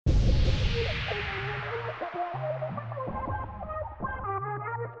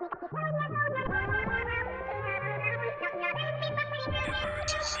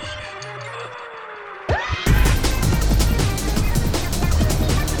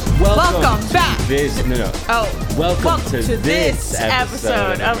Welcome back. Welcome to this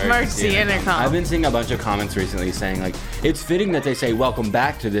episode of Emergency Intercom. I've been seeing a bunch of comments recently saying, like, it's fitting that they say welcome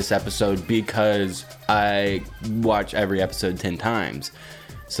back to this episode because I watch every episode 10 times.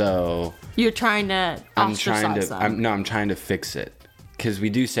 So you're trying to ostracize them. I'm trying to fix it. Because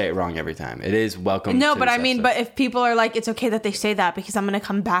we do say it wrong every time. It is welcome No, to but this I mean, episode. but if people are like, it's okay that they say that because I'm going to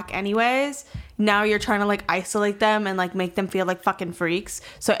come back anyways. Now you're trying to like isolate them and like make them feel like fucking freaks.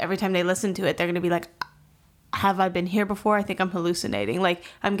 So every time they listen to it, they're going to be like, have I been here before? I think I'm hallucinating. Like,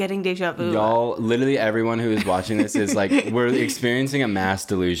 I'm getting deja vu. Y'all, literally everyone who is watching this is like, we're experiencing a mass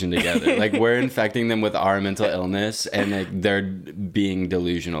delusion together. Like, we're infecting them with our mental illness and like, they're being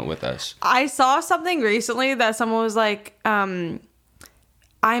delusional with us. I saw something recently that someone was like,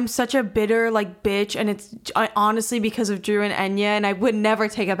 I'm such a bitter like bitch, and it's honestly because of Drew and Enya, and I would never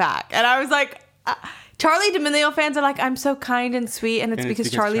take it back. And I was like, Charli D'Amelio fans are like, I'm so kind and sweet, and it's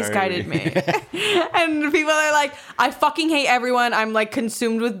because Charli's guided me. And people are like, I fucking hate everyone. I'm like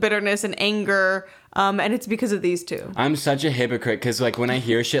consumed with bitterness and anger. And it's because of these two. I'm such a hypocrite because like when I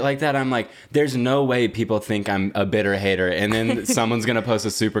hear shit like that, I'm like, there's no way people think I'm a bitter hater. And then someone's going to post a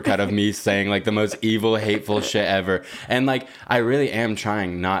supercut of me saying like the most evil, hateful shit ever. And like, I really am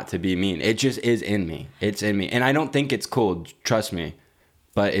trying not to be mean. It just is in me. It's in me. And I don't think it's cool. Trust me.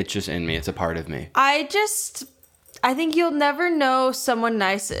 But it's just in me. It's a part of me. I think you'll never know someone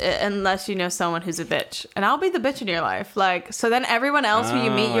nice unless you know someone who's a bitch. And I'll be the bitch in your life. Like, so then everyone else who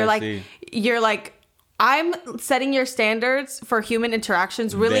you meet, you're like, I'm setting your standards for human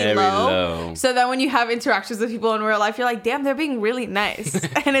interactions really Very low. So that when you have interactions with people in real life, you're like, damn, they're being really nice.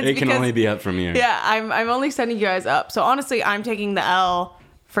 And it's it can only be up from here. Yeah, I'm only sending you guys up. So honestly, I'm taking the L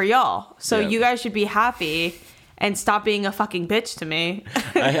for y'all. So you guys should be happy and stop being a fucking bitch to me.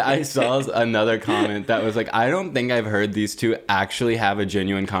 I saw another comment that was like, I don't think I've heard these two actually have a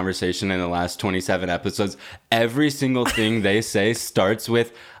genuine conversation in the last 27 episodes. Every single thing they say starts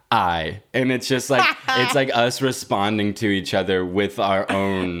with I. And it's just like, it's like us responding to each other with our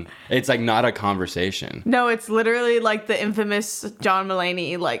own, it's like not a conversation. No, it's literally like the infamous John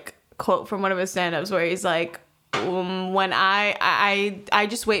Mulaney like quote from one of his stand-ups where he's like, when I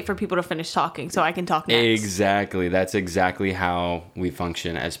just wait for people to finish talking so I can talk next. Exactly. That's exactly how we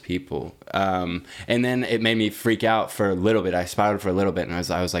function as people. And then it made me freak out for a little bit. I spiraled for a little bit and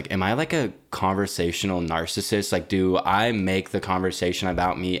I was like, am I like a conversational narcissist? Like, do I make the conversation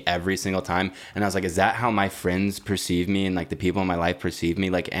about me every single time? And I was like, is that how my friends perceive me and like the people in my life perceive me?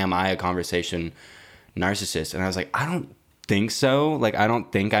 Like, am I a conversation narcissist? And I was like, I don't think so. Like, I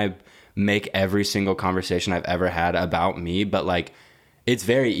don't think I make every single conversation I've ever had about me, but like it's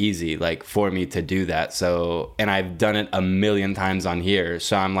very easy like for me to do that. So, and I've done it a million times on here.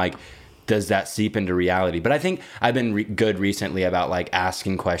 So I'm like, does that seep into reality? But I think I've been good recently about like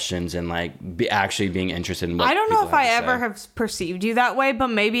asking questions and like actually being interested in what I don't know people if I have to ever say. have perceived you that way, but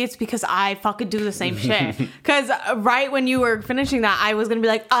maybe it's because I fucking do the same shit. Because right when you were finishing that, I was going to be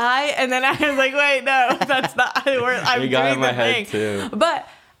like, and then I was like, wait, no, that's not, I'm You got doing in my the head thing. too. But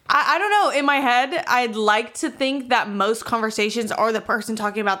I don't know. In my head, I'd like to think that most conversations are the person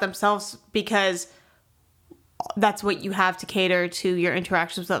talking about themselves because that's what you have to cater to your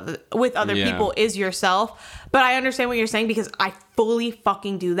interactions with other people is yourself. But I understand what you're saying because I fully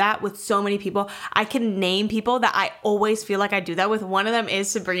fucking do that with so many people. I can name people that I always feel like I do that with. One of them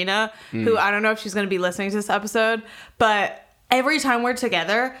is Sabrina, who I don't know if she's going to be listening to this episode, but every time we're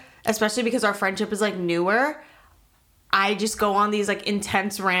together, especially because our friendship is like newer, I just go on these like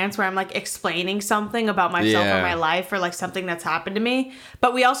intense rants where I'm like explaining something about myself or my life or like something that's happened to me.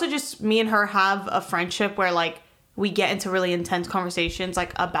 But we also just, me and her have a friendship where like we get into really intense conversations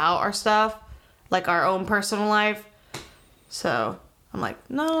like about our stuff, like our own personal life. So I'm like,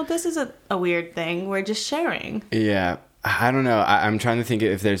 no, this isn't a weird thing. We're just sharing. Yeah. I don't know. I'm trying to think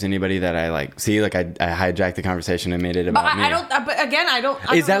if there's anybody that I like. See, like I hijacked the conversation and made it about me. But again, I don't.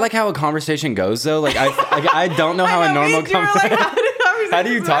 Is that like how a conversation goes though? Like I don't know how a normal conversation. How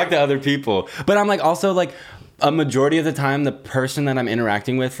do you talk to other people? But I'm like also like a majority of the time the person that I'm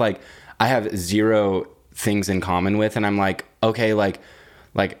interacting with, like I have zero things in common with, and I'm like, okay, like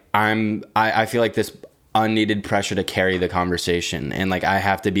I feel like this unneeded pressure to carry the conversation, and like I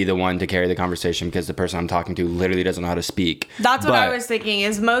have to be the one to carry the conversation because the person I'm talking to literally doesn't know how to speak. That's what I was thinking,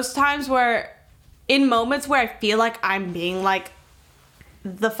 is most times where in moments where I feel like I'm being like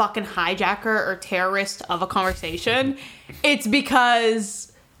the fucking hijacker or terrorist of a conversation, it's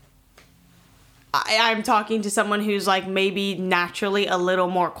because I'm talking to someone who's like maybe naturally a little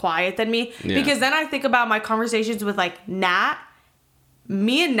more quiet than me. Because then I think about my conversations with like Nat,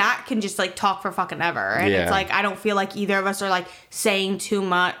 me and Nat can just like talk for fucking ever. And it's like, I don't feel like either of us are like saying too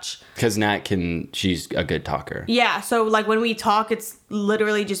much. Because she's a good talker. Yeah. So like when we talk, it's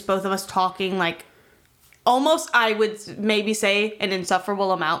literally just both of us talking like almost, I would maybe say, an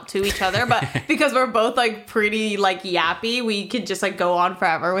insufferable amount to each other. But because we're both like pretty like yappy, we could just like go on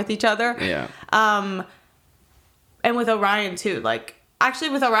forever with each other. Yeah. And with Orion too, like,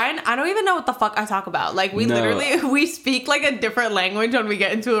 actually, with Orion, I don't even know what the fuck I talk about. Like, we speak, like, a different language when we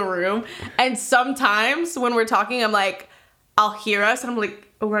get into a room. And sometimes when we're talking, I'm like, I'll hear us, and I'm like,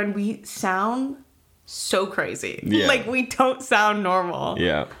 Orion, we sound so crazy. Yeah. Like, we don't sound normal.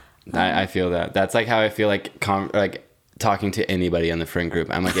 Yeah. I feel that. That's, like, how I feel like talking to anybody in the friend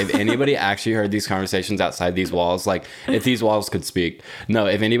group. I'm like, if anybody actually heard these conversations outside these walls, like, if these walls could speak. No,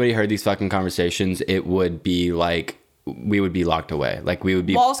 if anybody heard these fucking conversations, it would be, like, we would be locked away. Like, we would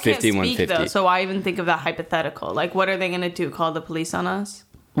be Walls 5150. can't speak, though, so why even think of that hypothetical? Like, what are they going to do? Call the police on us?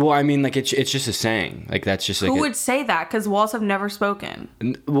 Well, I mean, like, it's just a saying. Like, that's just like... Who would say that? Because walls have never spoken.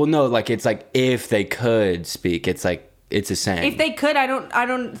 Well, no, like, it's like, if they could speak, it's like, it's a saying. If they could,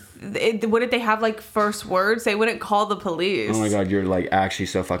 wouldn't they have, like, first words? They wouldn't call the police. Oh my God, you're, like, actually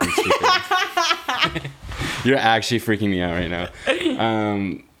so fucking stupid. You're actually freaking me out right now.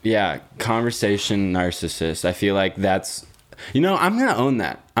 Yeah, conversation narcissist. I feel like that's, I'm going to own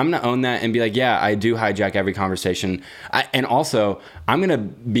that. I'm going to own that and be like, yeah, I do hijack every conversation. And also, I'm going to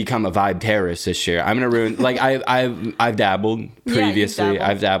become a vibe terrorist this year. I'm going to ruin, like, I've dabbled previously. Yeah,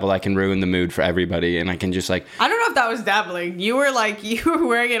 I've dabbled. I can ruin the mood for everybody. And I can just like. I don't know if that was dabbling. You were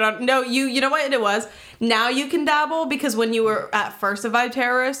wearing it on. No, you know what it was? Now you can dabble because when you were at first a vibe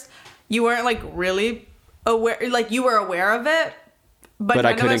terrorist, you weren't like really aware, like you were aware of it. But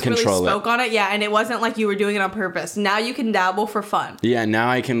I couldn't control really spoke on it, yeah, and it wasn't like you were doing it on purpose. Now you can dabble for fun. Yeah, now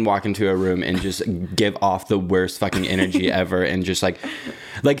I can walk into a room and just give off the worst fucking energy ever, and just like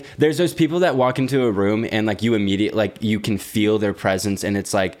there's those people that walk into a room and like you immediately like you can feel their presence, and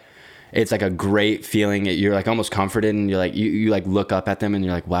it's like a great feeling. You're like almost comforted, and you're like you like look up at them and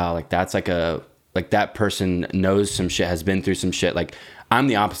you're like, wow, like that's like that person knows some shit, has been through some shit. Like I'm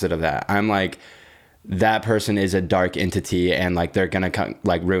the opposite of that. I'm like, that person is a dark entity and like they're gonna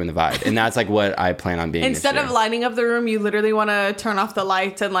like ruin the vibe, and that's like what I plan on being. Instead of lighting up the room, you literally want to turn off the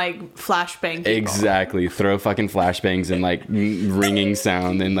lights and like flashbang people. Exactly, throw fucking flashbangs and like ringing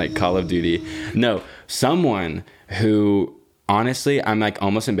sound and like Call of Duty. No, someone who honestly, I'm like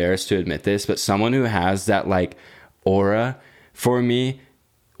almost embarrassed to admit this, but someone who has that like aura for me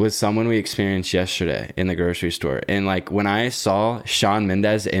was someone we experienced yesterday in the grocery store. And like when I saw Shawn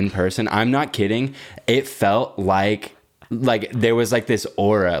Mendes in person, I'm not kidding, it felt like there was like this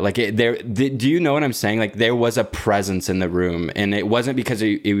aura. Like do you know what I'm saying? Like there was a presence in the room, and it wasn't because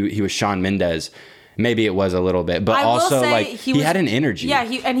he was Shawn Mendes. Maybe it was a little bit, but also like he had an energy. Yeah,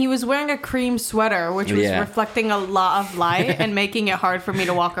 he was wearing a cream sweater, which was reflecting a lot of light and making it hard for me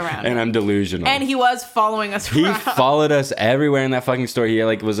to walk around. And I'm delusional. And he was following us around. He followed us everywhere in that fucking store. He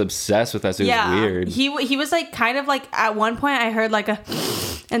like was obsessed with us. It was weird. He was like kind of like at one point I heard like a,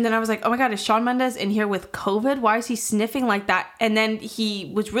 and then I was like, oh my God, is Shawn Mendes in here with COVID? Why is he sniffing like that? And then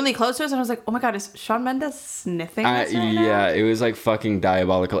he was really close to us, and I was like, oh my God, is Shawn Mendes sniffing us right now? Yeah, it was like fucking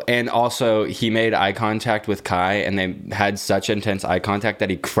diabolical. And also he made eye contact with Kai, and they had such intense eye contact that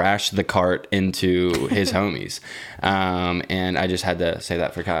he crashed the cart into his homies. And I just had to say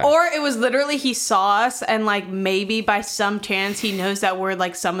that for Kai. Or it was literally he saw us, and like maybe by some chance he knows that we're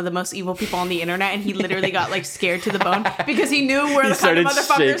like some of the most evil people on the internet, and he literally got like scared to the bone because he knew we're the kind of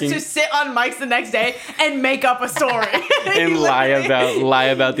motherfuckers to sit on mics the next day and make up a story and lie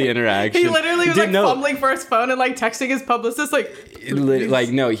about the interaction. He literally was fumbling for his phone and like texting his publicist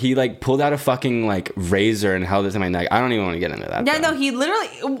no, he like pulled out a fucking like razor and held it to my neck. I don't even want to get into that. Yeah, no, he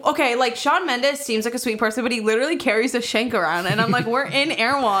literally, okay, like Shawn Mendes seems like a sweet person, but he literally carries a shank around, and I'm like, we're in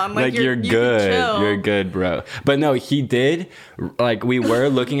Erewhon. Like you're good. You're good, bro. But no, he did, like we were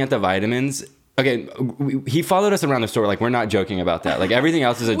looking at the vitamins. Okay, he followed us around the store. Like, we're not joking about that. Like, everything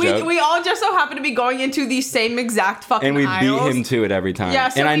else is a joke. We all just so happen to be going into the same exact fucking and we aisles. beat him to it every time. Yeah,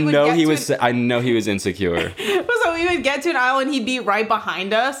 so and I know he was insecure. So we would get to an aisle and he'd be right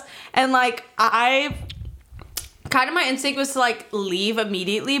behind us. And, like, kind of my instinct was to like leave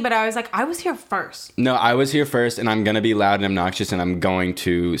immediately, but I was like, I was here first. No, I was here first, and I'm gonna be loud and obnoxious, and I'm going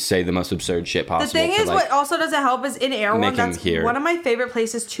to say the most absurd shit possible. The thing is, like, what also doesn't help is in Erewhon, that's one of my favorite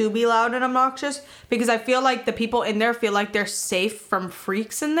places to be loud and obnoxious, because I feel like the people in there feel like they're safe from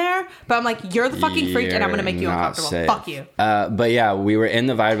freaks in there. But I'm like, you're the fucking freak, and I'm gonna make you uncomfortable. Safe. Fuck you. But yeah, we were in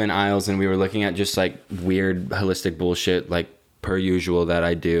the vitamin aisles, and we were looking at just like weird holistic bullshit, like per usual that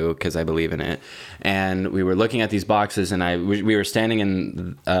I do because I believe in it. And we were looking at these boxes, and we were standing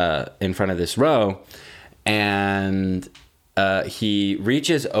in front of this row, and he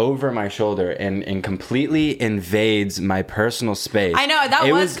reaches over my shoulder and completely invades my personal space. I know,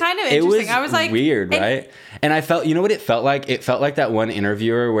 that was kind of interesting. I was like, weird, right? And I felt, you know what it felt like? It felt like that one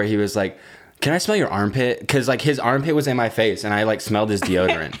interviewer where he was like, can I smell your armpit? Because like his armpit was in my face, and I like smelled his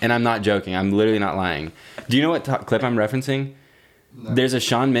deodorant. And I'm not joking. I'm literally not lying. Do you know what clip I'm referencing? No. There's a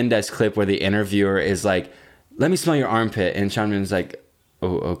Shawn Mendes clip where the interviewer is like, let me smell your armpit. And Shawn Mendes is like,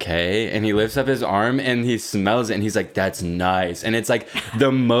 oh, okay. And he lifts up his arm and he smells it and he's like, that's nice. And it's like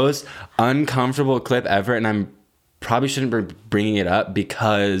the most uncomfortable clip ever. And I'm probably shouldn't be bringing it up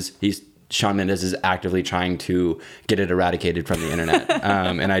because Shawn Mendes is actively trying to get it eradicated from the internet.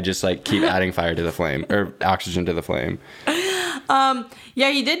 And I just like keep adding fire to the flame, or oxygen to the flame. Yeah,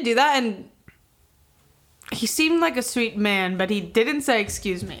 he did do that. And he seemed like a sweet man, but he didn't say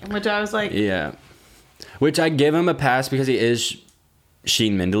excuse me, which I was like, yeah, which I give him a pass because he is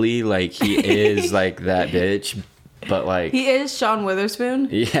Sheen Mindley, like he is like that bitch, but like he is Sean Witherspoon.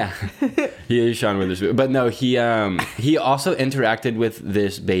 Yeah, he is Sean Witherspoon. But no, he also interacted with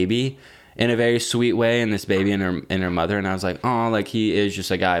this baby in a very sweet way, and this baby and her mother, and I was like, oh, like he is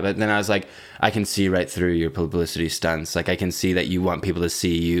just a guy. But then I was like, I can see right through your publicity stunts. Like I can see that you want people to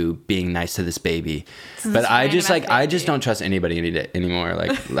see you being nice to this baby. But I just don't trust anybody anymore.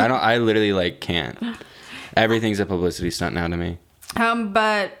 Like I literally like can't. Everything's a publicity stunt now to me.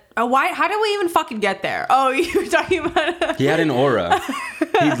 But why? How did we even fucking get there? Oh, you were talking about. He had an aura.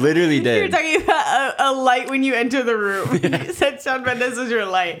 He literally did. You were talking about a light when you enter the room. Yeah. You said Shawn Mendes is your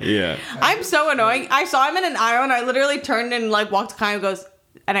light. Yeah. I'm so annoying. I saw him in an aisle and I literally turned and like walked to Kyle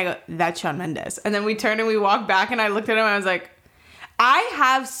and I go, that's Shawn Mendes. And then we turned and we walked back and I looked at him and I was like, I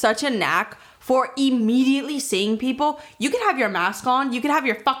have such a knack for immediately seeing people. You could have your mask on. You could have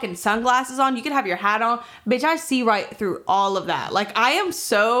your fucking sunglasses on. You could have your hat on. Bitch, I see right through all of that. Like, I am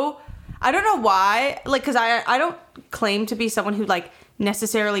so... I don't know why. Like, because I don't claim to be someone who, like,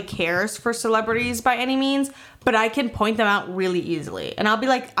 necessarily cares for celebrities by any means, but I can point them out really easily. And I'll be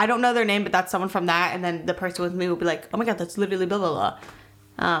like, I don't know their name, but that's someone from that. And then the person with me will be like, oh my God, that's literally blah, blah,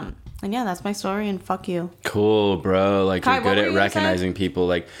 blah. And yeah, that's my story, and fuck you. Cool, bro. Like, Kai, you're good at recognizing people.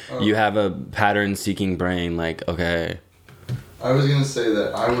 Like, you have a pattern-seeking brain. Like, okay. I was going to say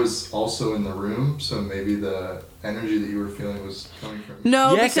that I was also in the room, so maybe the energy that you were feeling was coming from you.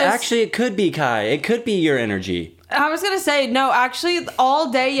 No, yes, actually, it could be, Kai. It could be your energy. I was going to say, no, actually,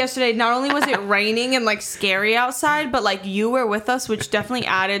 all day yesterday, not only was it raining and, like, scary outside, but, like, you were with us, which definitely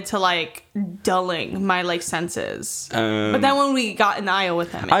added to, like, dulling my, like, senses. But then when we got in the aisle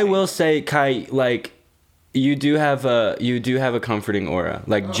with him... I will say, Kai, like, you do have a comforting aura.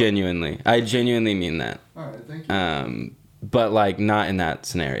 Like, genuinely. I genuinely mean that. All right, thank you. But, like, not in that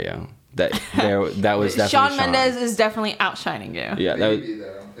scenario. That was definitely Shawn Mendes is definitely outshining you. Yeah,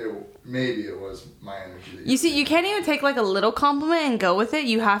 maybe it was my energy. You see, you can't even take like a little compliment and go with it.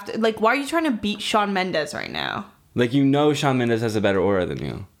 You have to, like, why are you trying to beat Shawn Mendes right now? Like, you know Shawn Mendes has a better aura than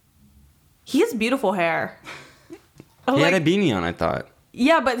you. He has beautiful hair. He had a beanie on, I thought.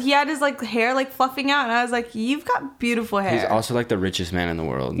 Yeah, but he had his, like, hair, like, fluffing out, and I was like, you've got beautiful hair. He's also, like, the richest man in the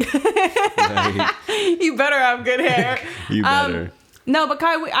world. You better have good hair. You better. No, but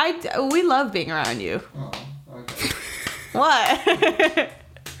Kai, we love being around you. Oh, okay. What?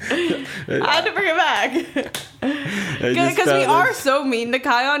 I had to bring it back. Because we are so mean to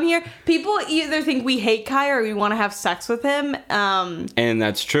Kai on here. People either think we hate Kai or we want to have sex with him. And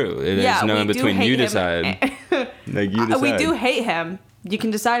that's true. There's no in between. You decide. Like, you decide. We do hate him. You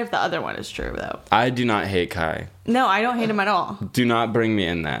can decide if the other one is true, though. I do not hate Kai. No, I don't hate him at all. Do not bring me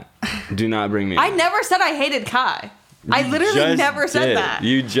in that. Do not bring me in I never said I hated Kai. I literally never said that.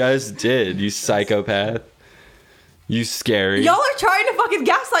 You just did, you psychopath. You scary. Y'all are trying to fucking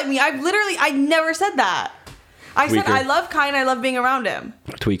gaslight me. I never said that. I said I love Kai and I love being around him.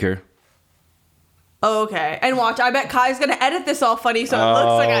 Tweaker. Oh, okay. And watch, I bet Kai's gonna edit this all funny so it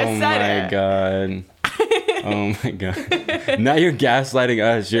looks like I said it. Oh my god. Oh my god. Now you're gaslighting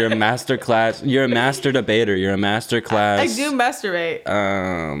us. You're a master class. You're a master debater. You're a master class. I do masturbate.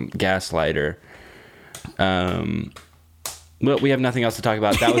 Gaslighter. Well, we have nothing else to talk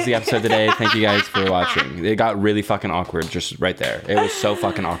about. That was the episode today. Thank you guys for watching. It got really fucking awkward just right there. It was so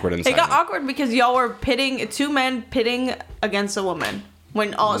fucking awkward inside. It got awkward because y'all were pitting two men against a woman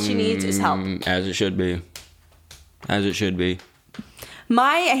when all she needs is help. As it should be. As it should be.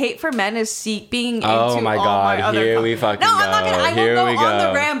 My hate for men is seeping into oh my all god, my other here we fucking no, go. I'm not gonna, I here won't we go go on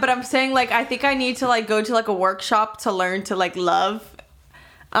the rant, but I'm saying, like, I think I need to, like, go to, like, a workshop to learn to, like, love.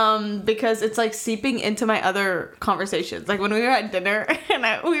 because it's like seeping into my other conversations. Like when we were at dinner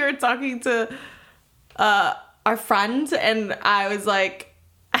and we were talking to our friends, and I was like,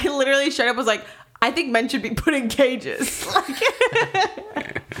 I literally straight up was like, I think men should be put in cages.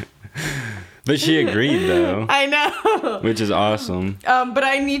 But she agreed though. I know. Which is awesome. But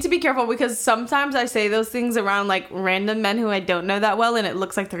I need to be careful because sometimes I say those things around like random men who I don't know that well, and it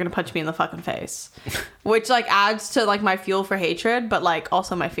looks like they're gonna punch me in the fucking face, which like adds to like my fuel for hatred, but like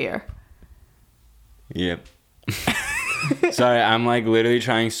also my fear. Yep. Sorry, I'm like literally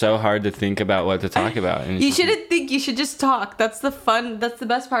trying so hard to think about what to talk about. And You shouldn't think, you should just talk. That's the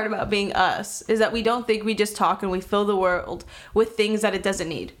best part about being us, is that we don't think, we just talk, and we fill the world with things that it doesn't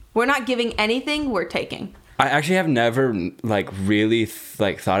need. We're not giving anything, we're taking. I actually have never like really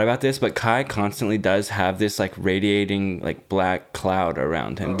thought about this, but Kai constantly does have this like radiating like black cloud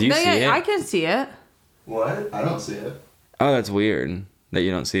around him. Do you see it? I can see it. What? I don't see it. Oh, that's weird that you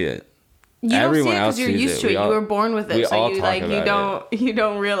don't see it. You Everyone don't else see it because you're sees used it. to it. We You were born with we it, so all you talk like about you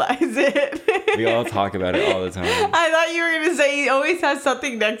don't realize it. We all talk about it all the time. I thought you were gonna say he always has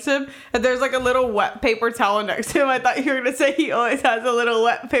something next to him, and there's like a little wet paper towel next to him. I thought you were gonna say he always has a little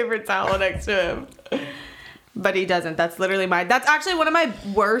wet paper towel next to him, but he doesn't. That's literally that's actually one of my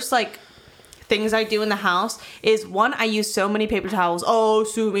worst like things I do in the house. Is one, I use so many paper towels. Oh,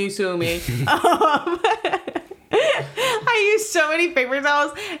 sue me. I use so many paper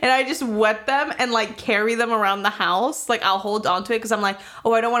towels, and I just wet them and like carry them around the house. Like I'll hold onto it because I'm like,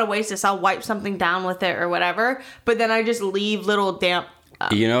 oh, I don't want to waste this. I'll wipe something down with it or whatever. But then I just leave little damp.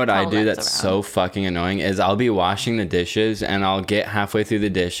 You know what I do towelettes that's around. so fucking annoying is I'll be washing the dishes and I'll get halfway through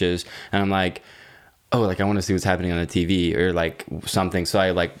the dishes and I'm like, oh, like I want to see what's happening on the TV or like something. So I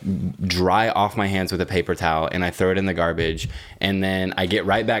like dry off my hands with a paper towel and I throw it in the garbage and then I get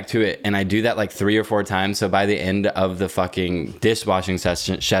right back to it and I do that like 3 or 4 times. So by the end of the fucking dishwashing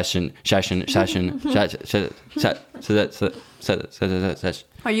session, Are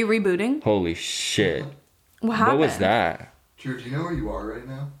you rebooting? holy shit. What happened? What was that? Drew, do you know where you are right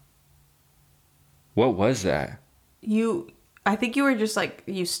now? What was that? I think you were just like,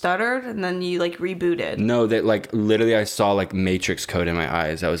 you stuttered and then you like rebooted. No, that like literally I saw like Matrix code in my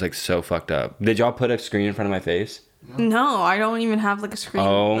eyes. I was like so fucked up. Did y'all put a screen in front of my face? No, I don't even have like a screen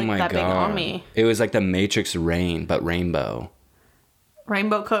like my that big on me. It was like the Matrix rain, but rainbow.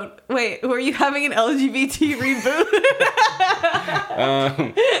 Rainbow code. Wait, were you having an LGBT reboot?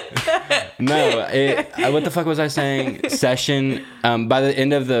 No, what the fuck was I saying? Session. By the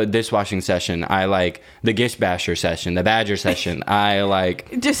end of the dishwashing session, I like the Gish Basher session, the Badger session. I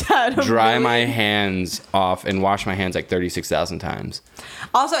like Just had a dry really- my hands off and wash my hands like 36,000 times.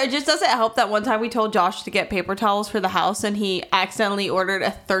 Also, it just doesn't help that one time we told Josh to get paper towels for the house and he accidentally ordered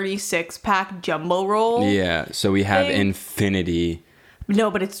a 36-pack jumbo roll. Yeah, so we have Thing. infinity. No,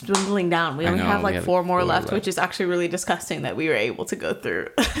 but it's dwindling down. We I only know, have we like have 4 more 4 left, left. which is actually really disgusting that we were able to go through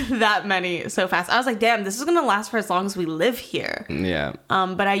that many so fast. I was like, damn, this is going to last for as long as we live here. Yeah.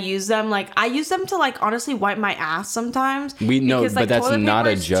 But I use them to like honestly wipe my ass sometimes. We know, because, but that's toilet not paper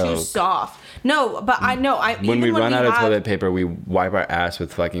a is joke. Too soft. No, but I know. When we run out of toilet paper, we wipe our ass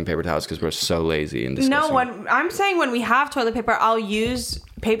with fucking paper towels because we're so lazy and disgusting. No, when we have toilet paper, I'll use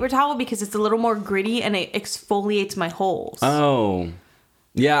paper towel because it's a little more gritty and it exfoliates my holes. Oh.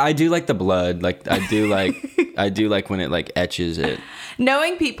 Yeah, I do like the blood. Like I do like when it like etches it.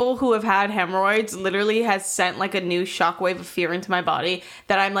 Knowing people who have had hemorrhoids literally has sent like a new shockwave of fear into my body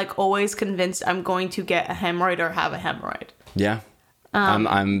that I'm like always convinced I'm going to get a hemorrhoid or have a hemorrhoid. Yeah.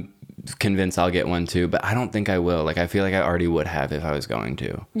 I'm convinced I'll get one too, but I don't think I will. Like I feel like I already would have if I was going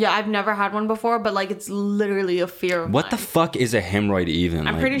to. Yeah, I've never had one before, but like it's literally a fear of What the mine. fuck is a hemorrhoid even?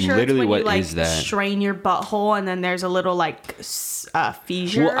 I'm like, pretty sure literally it's when what you is like that? strain your butthole and then there's a little like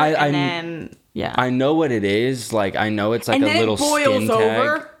fissure Well, I know what it is. Like I know it's like And a then it little boils skin tag.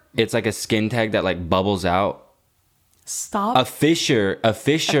 over. It's like a skin tag that like bubbles out. Stop. A fissure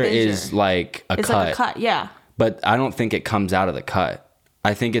is like a It's cut. like a cut, yeah. But I don't think it comes out of the cut.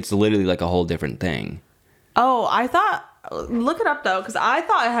 I think it's literally like a whole different thing. Oh, I thought. Look it up though, because I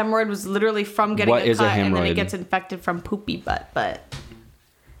thought a hemorrhoid was literally from getting What a is a cut and then hemorrhoid? it gets infected from poopy butt. But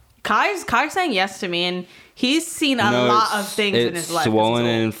Kai's saying yes to me, and he's seen a lot of things in his life. It's swollen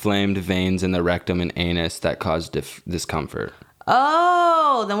and inflamed veins in the rectum and anus that cause discomfort.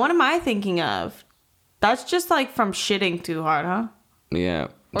 Oh, then what am I thinking of? That's just like from shitting too hard, huh? Yeah.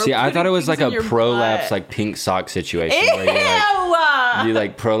 Or See, I thought it was like putting a things in your prolapse, butt. like pink sock situation Ew! where you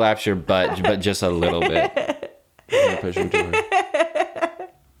like prolapse your butt, but just a little bit. I'm gonna push him too hard.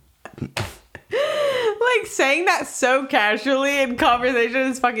 Like saying that so casually in conversation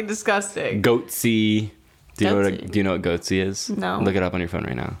is fucking disgusting. Goatsy. Do you Goatsy. do you know what goatsy is? No. Look it up on your phone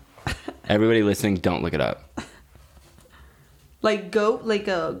right now. Everybody listening, don't look it up. Like goat, like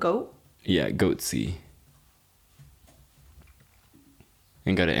a goat? Yeah, goatsy.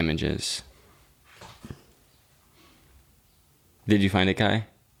 And go to images. Did you find it, Kai?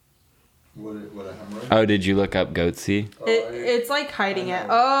 What a hemorrhoid? Oh, did you look up goatsy? It's like hiding it.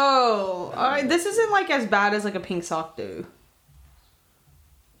 Oh, this isn't like as bad as like a pink sock do.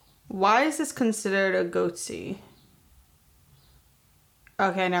 Why is this considered a goatsy?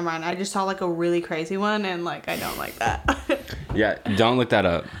 Okay, never mind. I just saw like a really crazy one and like I don't like that. Yeah, don't look that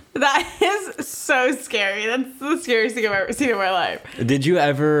up. That is so scary. That's the scariest thing I've ever seen in my life. Did you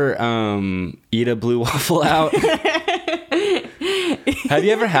ever eat a blue waffle out? Have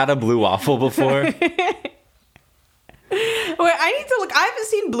you ever had a blue waffle before? Wait, I need to look. I haven't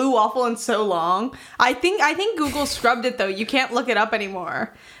seen blue waffle in so long. I think Google scrubbed it though. You can't look it up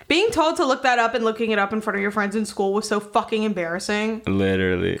anymore. Being told to look that up and looking it up in front of your friends in school was so fucking embarrassing.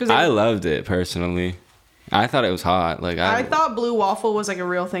 Literally. I loved it personally. I thought it was hot. Like I thought blue waffle was like a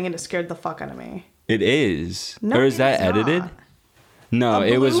real thing and it scared the fuck out of me. It is. No, or is it that is edited? not. No,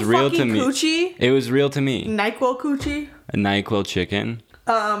 it was Blue real to fucking me. Coochie? It was real to me. NyQuil coochie? A NyQuil chicken.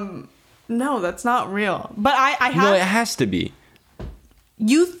 No, that's not real. But I have. No, it has to be.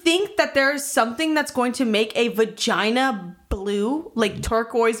 You think that there's something that's going to make a vagina blue, like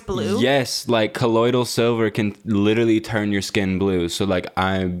turquoise blue? Yes, like colloidal silver can literally turn your skin blue. So like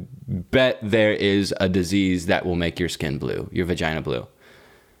I bet there is a disease that will make your skin blue, your vagina blue.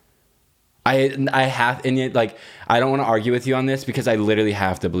 I have, and yet like I don't want to argue with you on this because I literally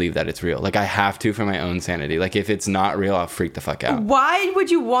have to believe that it's real. Like I have to for my own sanity. Like if it's not real, I'll freak the fuck out. Why would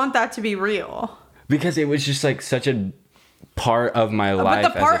you want that to be real? Because it was just like such a part of my life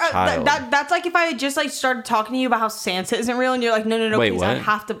But the part as a child. that's like if I had just like started talking to you about how Santa isn't real, and you're like, no, Wait, please, what? I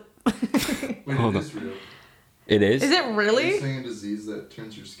have to. Wait, Hold it is real. It is? Is it Are you really? saying a disease that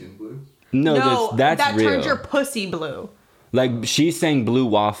turns your skin blue? No, that's that real. turns your pussy blue. Like she's saying blue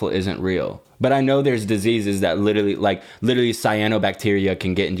waffle isn't real. But I know there's diseases that literally cyanobacteria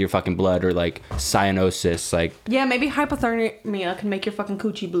can get into your fucking blood, or like cyanosis. Like Yeah, maybe hypothermia can make your fucking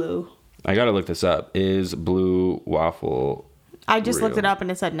coochie blue. I gotta look this up. Is blue waffle I just looked real? it up and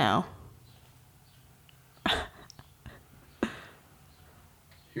it said no.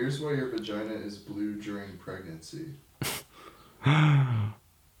 Here's why your vagina is blue during pregnancy.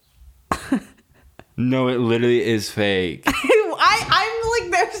 No, it literally is fake. I'm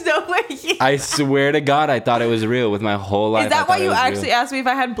like, there's no way. I swear to God, I thought it was real with my whole life. Is that why you actually actually asked me if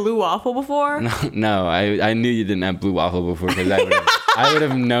I had blue waffle before? No, I knew you didn't have blue waffle before because I would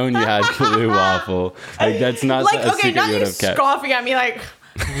have known you had blue waffle. Like that's not Like, a okay, secret not you you would have kept. scoffing at me like,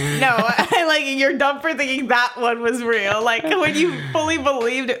 no, like you're dumb for thinking that one was real. Like when you fully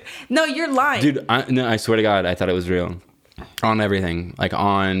believed it. No, you're lying. Dude, I swear to God, I thought it was real. On everything. Like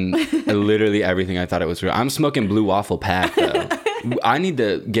on literally everything, I thought it was real. I'm smoking blue waffle pack though. I need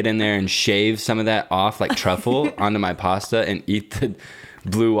to get in there and shave some of that off like truffle onto my pasta and eat the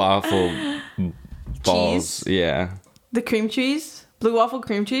blue waffle balls. Cheese? Yeah. The cream cheese? Blue waffle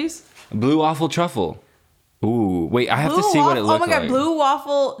cream cheese? Blue waffle truffle. Ooh, wait, I have to see what it looks Oh my god, like. blue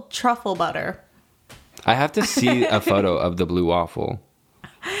waffle truffle butter. I have to see a photo of the blue waffle.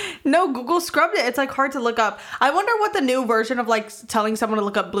 No, Google scrubbed it. It's like hard to look up. I wonder what the new version of like telling someone to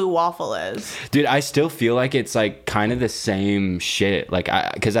look up blue waffle is. Dude, I still feel like it's like kind of the same shit. Like,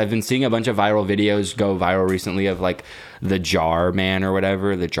 because I've been seeing a bunch of viral videos go viral recently of like the jar man or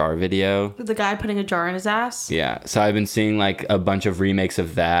whatever, the jar video. The guy putting a jar in his ass. Yeah. So I've been seeing like a bunch of remakes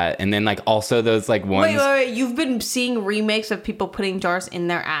of that. And then like also those like ones. Wait. You've been seeing remakes of people putting jars in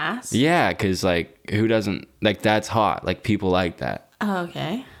their ass? Yeah. Because like who doesn't like that's hot. Like people like that. Oh,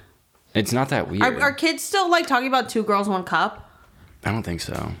 okay. It's not that weird. Are kids still like talking about 2 girls, 1 cup? I don't think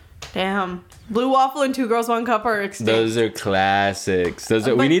so. Damn. Blue waffle and 2 girls, 1 cup are extinct. Those are classics.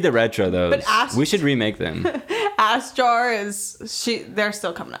 We need to retro those. But We should remake them. Ass jar they're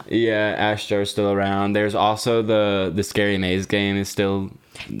still coming up. Yeah, Ash Jar's still around. There's also the Scary Maze game is still.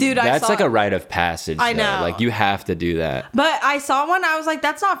 Dude, I that's saw like a rite of passage. I though. know. Like you have to do that. But I saw one, I was like,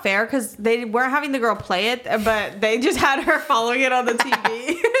 that's not fair because they weren't having the girl play it, but they just had her following it on the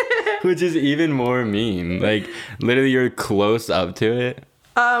TV. Which is even more mean. Like literally you're close up to it.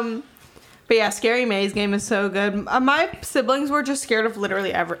 But yeah, Scary Maze game is so good. My siblings were just scared of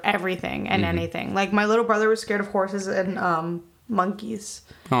literally everything and anything. Like my little brother was scared of horses and monkeys.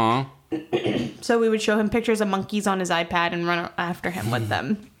 Aw. So we would show him pictures of monkeys on his iPad and run after him with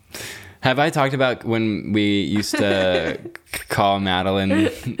them. Have I talked about when we used to call Madeline?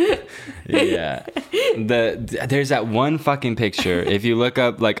 Yeah. There's that one fucking picture. If you look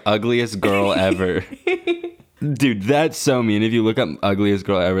up like ugliest girl ever, Dude, that's so mean. If you look up ugliest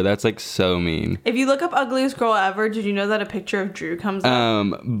girl ever, that's like so mean. If you look up ugliest girl ever, did you know that a picture of Drew comes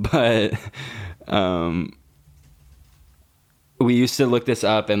up? But we used to look this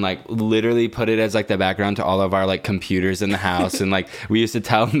up and like literally put it as like the background to all of our like computers in the house. And like we used to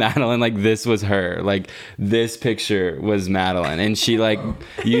tell Madeline like this was her. Like this picture was Madeline. And she like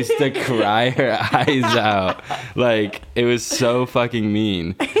used to cry her eyes out. Like it was so fucking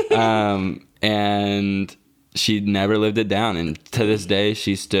mean. And she never lived it down. And to this day,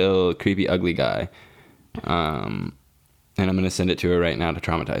 she's still a creepy, ugly guy. And I'm going to send it to her right now to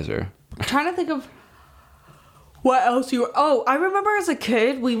traumatize her. I'm trying to think of what else you were. Oh, I remember as a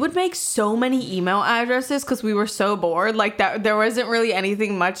kid, we would make so many email addresses because we were so bored. Like that, there wasn't really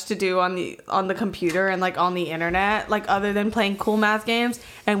anything much to do on the computer and like on the internet, like other than playing cool math games.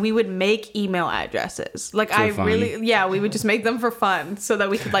 And we would make email addresses. Like we would just make them for fun so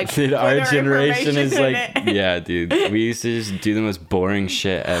that we could like. Dude, our generation is like, it. yeah, dude. We used to just do the most boring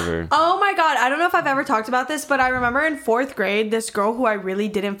shit ever. Oh my God. I don't know if I've ever talked about this, but I remember in 4th grade, this girl who I really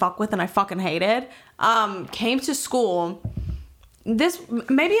didn't fuck with and I fucking hated, came to school. This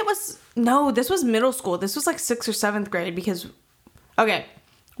was middle school. This was like 6th or 7th grade because, okay,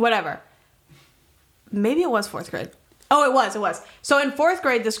 whatever. Maybe it was 4th grade. Oh, it was. So in 4th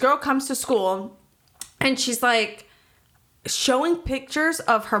grade, this girl comes to school and she's like showing pictures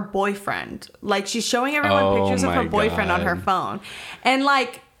of her boyfriend. Like she's showing everyone pictures of her boyfriend on her phone. And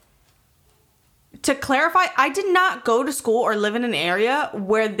like, to clarify, I did not go to school or live in an area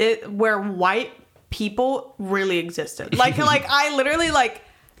where white people really existed. Like I literally like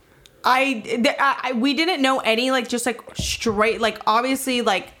we didn't know any like just like straight like obviously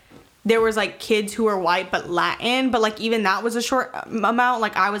like there was like kids who were white but Latin, but like even that was a short amount.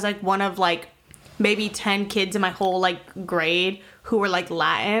 Like I was like one of like maybe 10 kids in my whole like grade who were like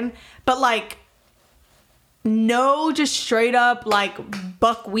Latin, but like no just straight up like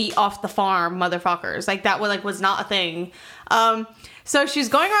buckwheat off the farm motherfuckers. Like that was not a thing. So she's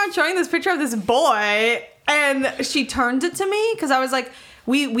going around showing this picture of this boy, and she turns it to me because I was like,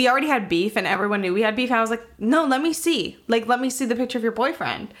 we already had beef, and everyone knew we had beef. And I was like, no, let me see. Like, let me see the picture of your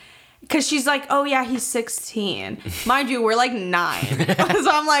boyfriend. Because she's like, oh, yeah, he's 16. Mind you, we're like 9.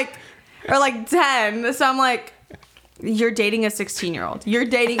 So I'm like, or like 10. So I'm like, you're dating a 16-year-old. You're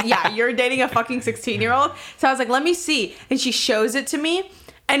dating a fucking 16-year-old. So I was like, let me see. And she shows it to me.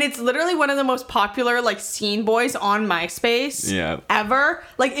 And it's literally one of the most popular, like, scene boys on MySpace ever.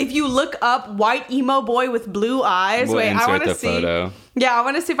 Like, if you look up white emo boy with blue eyes. We'll I want to see. Photo. Yeah, I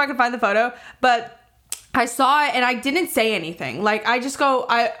want to see if I can find the photo. But I saw it and I didn't say anything. Like, I just go,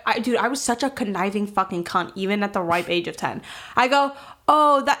 dude, I was such a conniving fucking cunt, even at the ripe age of 10. I go,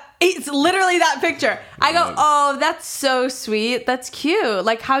 oh, it's literally that picture. I go, oh, that's so sweet. That's cute.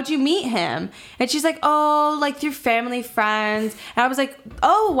 Like, how'd you meet him? And she's like, oh, like through family friends. And I was like,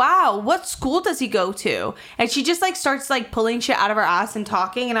 oh, wow. What school does he go to? And she just like starts like pulling shit out of her ass and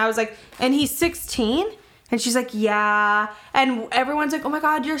talking. And I was like, and he's 16? And she's like, yeah. And everyone's like, oh my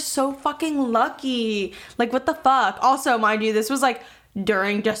God, you're so fucking lucky. Like, what the fuck? Also, mind you, this was like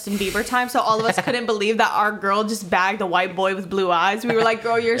during Justin Bieber time, so all of us couldn't believe that our girl just bagged a white boy with blue eyes. We were like,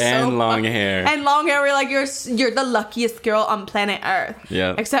 girl, you're so and long hair. And long hair. We're like, you're the luckiest girl on planet Earth.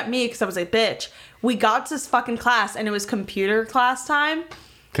 Yeah. Except me, because I was like, bitch. We got to this fucking class, and it was computer class time.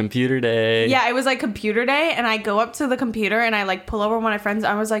 Computer day. Yeah, it was like computer day, and I go up to the computer, and I like pull over one of my friends.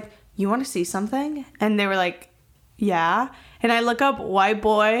 I was like, you want to see something? And they were like, yeah. And I look up white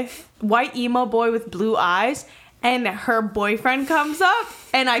emo boy with blue eyes, and her boyfriend comes up,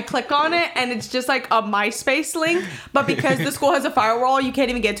 and I click on it, and it's just like a MySpace link. But because the school has a firewall, you can't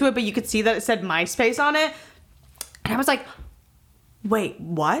even get to it, but you could see that it said MySpace on it. And I was like, wait,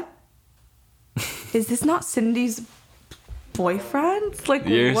 what? Is this not Cindy's boyfriend? Like,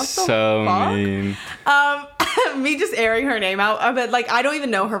 you're what the so fuck? mean. Me just airing her name out, but like I don't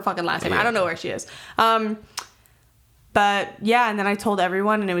even know her fucking last name. I don't know where she is. But yeah, and then I told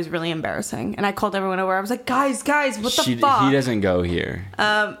everyone, and it was really embarrassing. And I called everyone over. I was like, guys, what the fuck? He doesn't go here.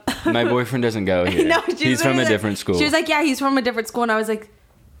 My boyfriend doesn't go here. No, he's from a different school. She was like, yeah, he's from a different school. And I was like,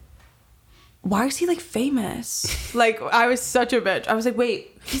 why is he like famous? Like, I was such a bitch. I was like,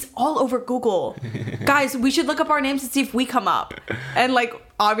 wait, he's all over Google. Guys, we should look up our names and see if we come up. And like,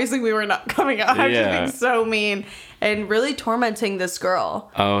 obviously we were not coming up. I was just being so mean and really tormenting this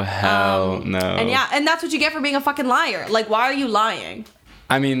girl. Oh, hell no. And yeah, and that's what you get for being a fucking liar. Like, why are you lying?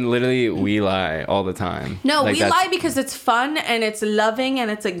 I mean, literally, we lie all the time. No, like, we lie because it's fun and it's loving and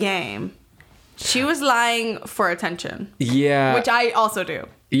it's a game. She was lying for attention. Yeah. Which I also do.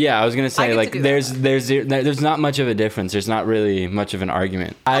 Yeah, I was gonna say, like, there's not much of a difference. There's not really much of an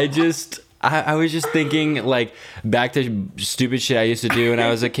argument. I just I was just thinking like back to stupid shit I used to do when I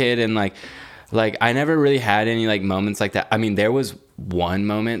was a kid, and like I never really had any like moments like that. I mean, there was one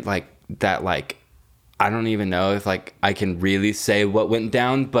moment like that, like I don't even know if like I can really say what went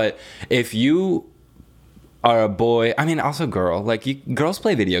down, but if you are a boy, I mean also girl, like girls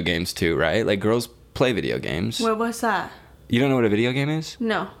play video games too, right? Like girls play video games. What's that? You don't know what a video game is?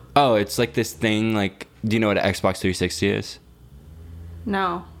 No. Oh, it's like this thing, like, do you know what an Xbox 360 is?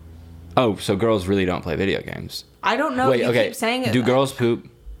 No. Oh, so girls really don't play video games. I don't know. Wait, you okay. keep saying it. Do girls poop?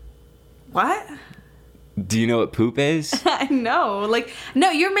 What? Do you know what poop is? I know. Like, no,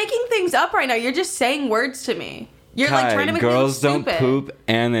 you're making things up right now. You're just saying words to me. You're like trying to make girls things don't stupid. poop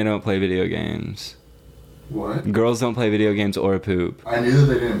and they don't play video games. What? Girls don't play video games or poop. I knew that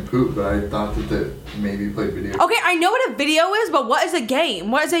they didn't poop, but I thought that they maybe played video. Okay, I know what a video is, but what is a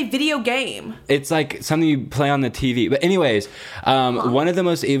game? What is a video game? It's like something you play on the TV. But anyways, one of the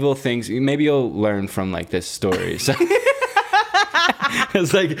most evil things, maybe you'll learn from like this story. So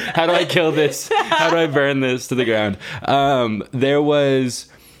it's like, how do I kill this? How do I burn this to the ground? There was,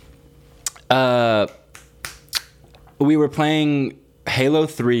 we were playing Halo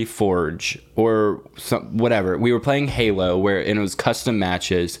 3 Forge or whatever. We were playing Halo and it was custom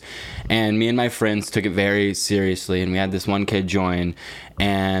matches, and me and my friends took it very seriously, and we had this one kid join,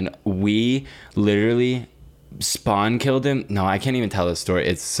 and we literally spawn killed him. No, I can't even tell this story.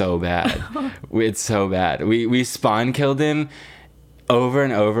 It's so bad. It's so bad. We spawn killed him over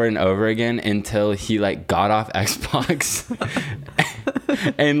and over and over again until he like got off Xbox.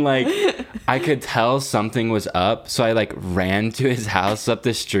 And like I could tell something was up, so I like ran to his house up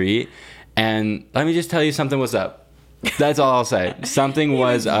the street, and let me just tell you, something was up. That's all I'll say. Something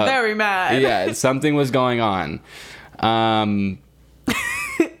was up. Very mad. Yeah, something was going on.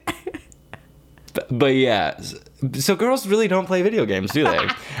 But yeah, so girls really don't play video games, do they?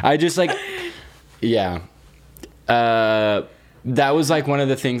 I just like, yeah. That was like one of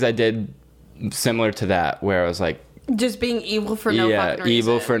the things I did similar to that, where I was like, just being evil for no fucking reason.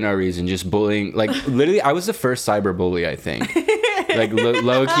 Evil for no reason, just bullying. Like literally, I was the first cyber bully, I think. Like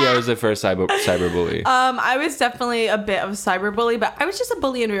low key, I was the first cyber bully. I was definitely a bit of a cyber bully, but I was just a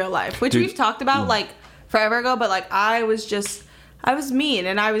bully in real life, which we've talked about like forever ago. But like I was mean,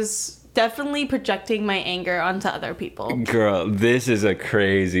 and I was definitely projecting my anger onto other people. Girl, this is a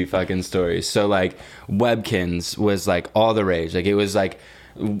crazy fucking story. So like Webkins was like all the rage. Like it was like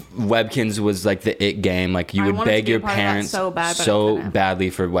Webkins was like the it game. Like you would beg your parents so badly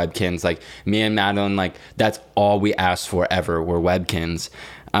for Webkins. Like me and Madeline, like that's all we asked for ever were Webkins.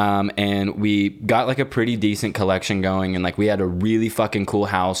 And we got like a pretty decent collection going, and like we had a really fucking cool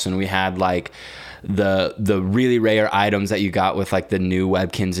house, and we had like the really rare items that you got with like the new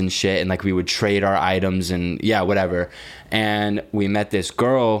Webkins and shit, and like we would trade our items and yeah, whatever. And we met this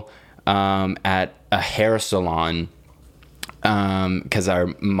girl at a hair salon because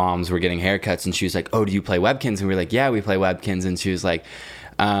our moms were getting haircuts, and she was like, oh, do you play Webkins? And we were like, yeah, we play Webkins. And she was like,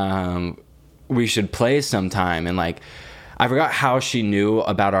 we should play sometime. And like I forgot how she knew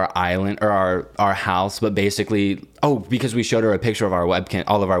about our island or our house, but basically, because we showed her a picture of all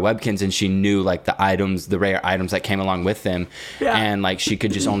of our Webkins, and she knew like the rare items that came along with them. Yeah. And like she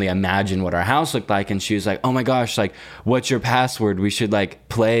could just only imagine what our house looked like, and she was like, oh my gosh, like what's your password? We should like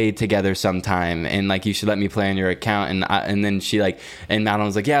play together sometime, and like you should let me play on your account. And then she like, and Madeline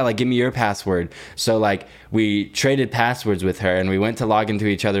was like, yeah, like give me your password. So like we traded passwords with her, and we went to log into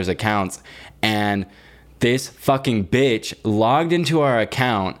each other's accounts, and this fucking bitch logged into our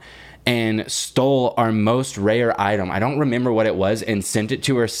account and stole our most rare item. I don't remember what it was, and sent it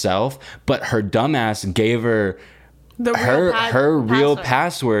to herself, but her dumbass gave her her real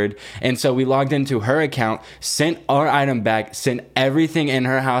password. And so we logged into her account, sent our item back, sent everything in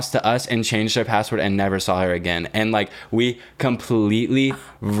her house to us, and changed her password, and never saw her again. And like we completely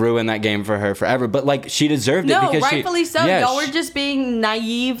ruined that game for her forever. But like she deserved it because rightfully so. Yeah, y'all were just being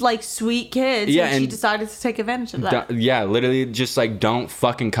naive, like sweet kids. Yeah, and she decided to take advantage of that. Yeah, literally just like don't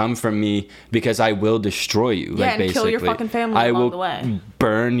fucking come from me because I will destroy you. Yeah, like, and basically, kill your fucking family along the way.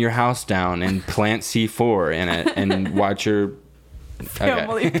 Burn your house down and plant C4 in it and watch your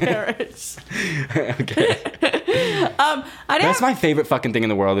family perish. Okay. That's my favorite fucking thing in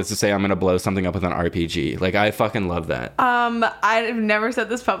the world, is to say I'm gonna blow something up with an RPG. Like I fucking love that. I've never said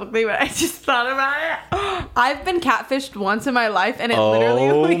this publicly, but I just thought about it. I've been catfished once in my life, and it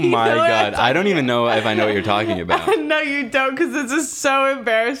literally. Oh my god! I don't even know if I know what you're talking about. No, you don't, because this is so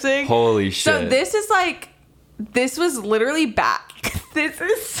embarrassing. Holy shit! So this was literally back. This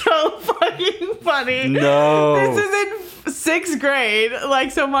is so fucking funny. No. This is in 6th grade.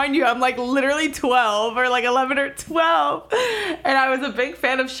 Like, so mind you, I'm like literally 12 or like 11 or 12. And I was a big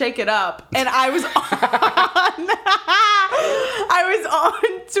fan of Shake It Up. And I was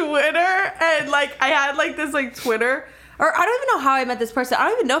on Twitter, and like I had like this like Twitter, or I don't even know how I met this person. I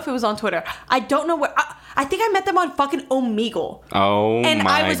don't even know if it was on Twitter. I don't know where. I think I met them on fucking Omegle. Oh, and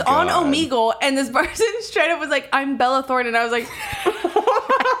my I was God. on Omegle, and this person straight up was like, "I'm Bella Thorne," and I was like,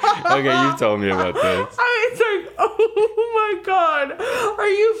 Okay, you told me about this. I was like, "Oh my God, are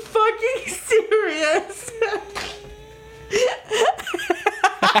you fucking serious?"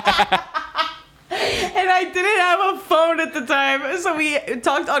 And I didn't have a phone at the time, so we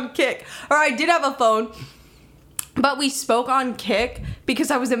talked on Kik. Or I did have a phone, but we spoke on Kik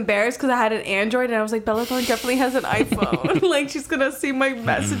because I was embarrassed because I had an Android, and I was like, Bella Thorne definitely has an iPhone. Like, she's gonna see my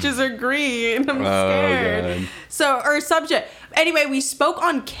messages are green. I'm scared. God. So, or subject. Anyway, we spoke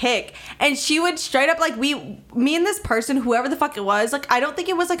on Kik, and she would straight up, like, me and this person, whoever the fuck it was, like, I don't think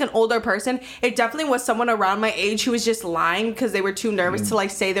it was, like, an older person. It definitely was someone around my age who was just lying because they were too nervous to,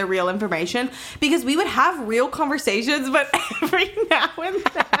 like, say their real information. Because we would have real conversations, but every now and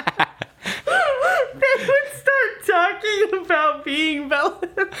then, they would start talking about being Bella.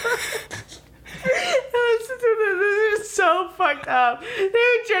 This is so fucked up. They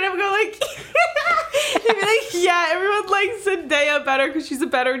would try to go like, they'd be like, yeah, everyone likes Zendaya better because she's a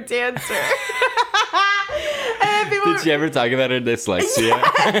better dancer. And then people Did she ever talk about her dyslexia?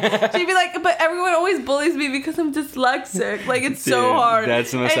 Yeah. She'd be like, but everyone always bullies me because I'm dyslexic. Like, it's so Dude, hard. that's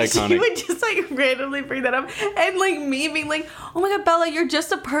the most and iconic. She would just like randomly bring that up, and like me being like, oh my God, Bella, you're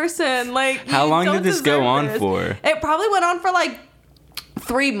just a person. Like, How you long don't did this go deserve on this. for? It probably went on for like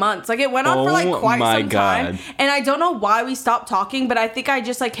 3 months. Like, it went on for like Oh quite my some time. God. And I don't know why we stopped talking, but I think I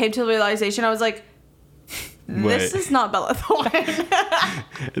just like came to the realization. I was like, this Wait. is not Bella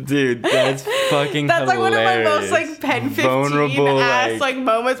Thorne. Dude, that's fucking That's like one of my most hilarious. like Pen 15 Vulnerable, ass like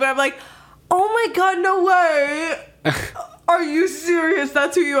moments where I'm like, oh my God, no way. Are you serious?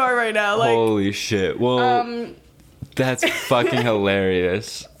 That's who you are right now. Like, holy shit. Well, that's fucking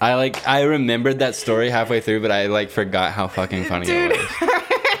hilarious. I remembered that story halfway through, but I like forgot how fucking funny dude. it was.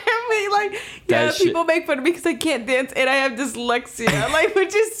 I mean, like, yeah, That shit- people make fun of me because I can't dance and I have dyslexia. Like,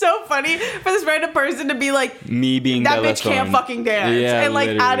 which is so funny for this random person to be like, Me being that Bella bitch can't Thorne. fucking dance. Yeah, and like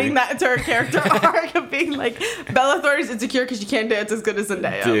literally. adding that to her character arc of being like, Bella Thorne is insecure because she can't dance as good as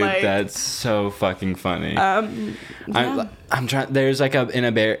Zendaya. Dude, like, that's so fucking funny. yeah. I'm trying. There's like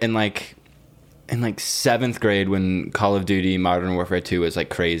in like 7th grade when Call of Duty Modern Warfare 2 was like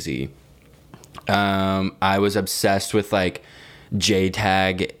crazy. I was obsessed with like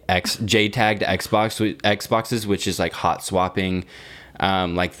JTagged Xboxes, which is like hot swapping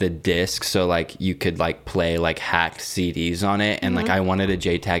like the disc, so like you could like play like hacked CDs on it, and like I wanted a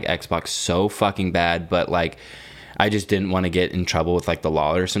JTAG Xbox so fucking bad, but like I just didn't want to get in trouble with like the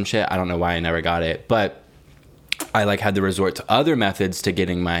law or some shit. I don't know why I never got it, but I like had to resort to other methods to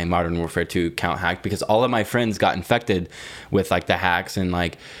getting my Modern Warfare 2 account hacked because all of my friends got infected with like the hacks, and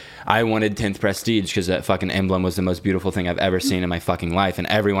like I wanted 10th Prestige because that fucking emblem was the most beautiful thing I've ever seen in my fucking life, and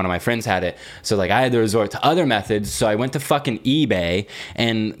every one of my friends had it. So like I had to resort to other methods. So I went to fucking eBay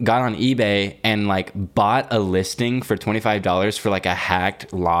and got on eBay and like bought a listing for $25 for like a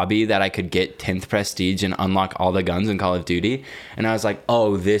hacked lobby that I could get 10th Prestige and unlock all the guns in Call of Duty. And I was like,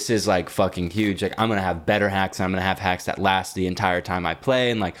 oh, this is like fucking huge. Like I'm gonna have better hacks, and I'm gonna have hacks that last the entire time I play,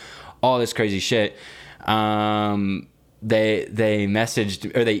 and like all this crazy shit. They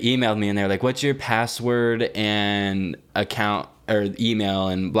messaged or they emailed me, and they're like, what's your password and account or email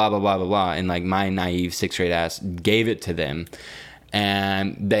and blah blah blah blah blah, and like my naive 6th grade ass gave it to them,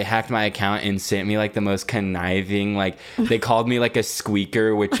 and they hacked my account and sent me like the most conniving, like they called me like a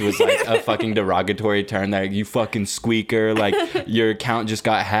squeaker, which was like a fucking derogatory term. They're like, you fucking squeaker, like your account just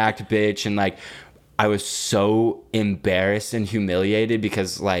got hacked, bitch. And like I was so embarrassed and humiliated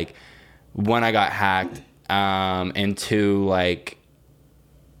because like one, I got hacked, and two, like,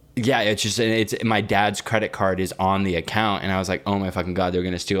 yeah, it's my dad's credit card is on the account, and I was like, oh my fucking God, they're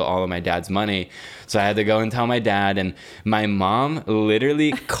gonna steal all of my dad's money. So I had to go and tell my dad, and my mom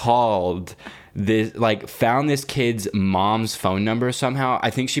literally called this, like, found this kid's mom's phone number somehow. I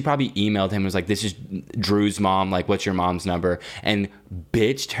think she probably emailed him and was like, this is Drew's mom, like, what's your mom's number? And not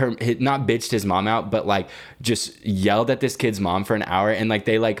bitched his mom out, but like just yelled at this kid's mom for an hour, and like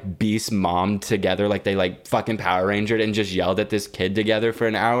they like beast mommed together, like they like fucking Power Rangered and just yelled at this kid together for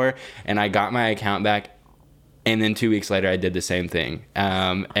an hour. And I got my account back, and then 2 weeks later I did the same thing,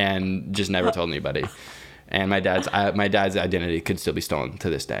 and just never told anybody. And my dad's identity could still be stolen to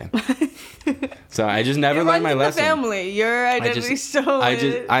this day. So I just never learned my lesson. Family, your identity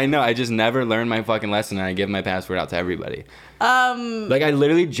stolen. I know. I just never learned my fucking lesson, and I give my password out to everybody. Like I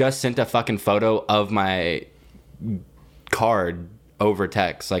literally just sent a fucking photo of my card over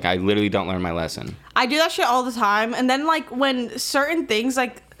text. Like I literally don't learn my lesson. I do that shit all the time, and then like when certain things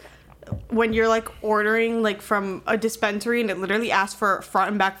like. When you're like ordering like from a dispensary and it literally asks for front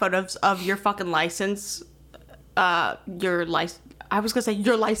and back photos of your fucking license, I was gonna say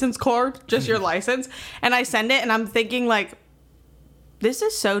your license card, just your license, and I send it and I'm thinking like, this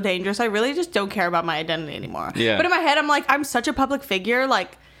is so dangerous. I really just don't care about my identity anymore. Yeah. But in my head I'm like, I'm such a public figure,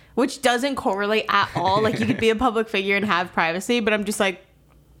 like, which doesn't correlate at all. Like you could be a public figure and have privacy, but I'm just like,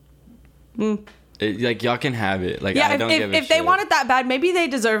 like y'all can have it. Like yeah, I don't give a shit. If they want it that bad, maybe they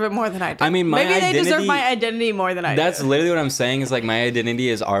deserve it more than I do. I mean, maybe they deserve my identity more than I do. That's literally what I'm saying. Is like my identity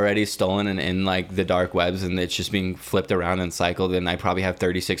is already stolen and in like the dark webs, and it's just being flipped around and cycled. And I probably have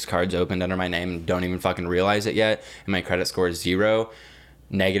 36 cards opened under my name and don't even fucking realize it yet. And my credit score is 0,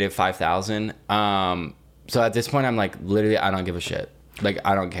 negative 5,000. So at this point, I'm like literally, I don't give a shit. Like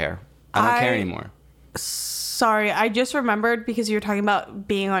I don't care. I don't care anymore. Sorry, I just remembered because you were talking about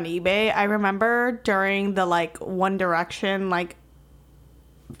being on eBay. I remember during the like One Direction like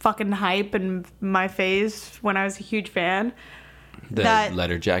fucking hype and my phase when I was a huge fan. The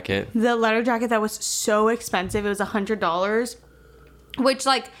letter jacket. The letter jacket that was so expensive. It was $100, which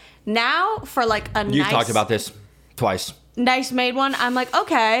like now for like a You've talked about this twice. Nice made one, I'm like,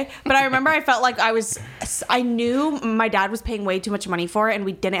 okay. But I remember I felt like I knew my dad was paying way too much money for it and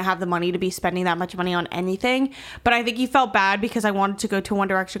we didn't have the money to be spending that much money on anything. But I think he felt bad because I wanted to go to a One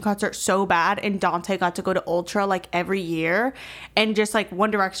Direction concert so bad, and Dante got to go to Ultra like every year, and just like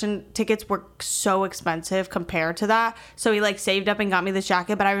One Direction tickets were so expensive compared to that. So he like saved up and got me this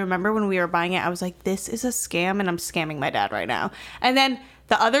jacket. But I remember when we were buying it, I was like, this is a scam and I'm scamming my dad right now. And then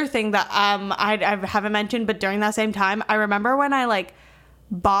the other thing that I haven't mentioned, but during that same time, I remember when I like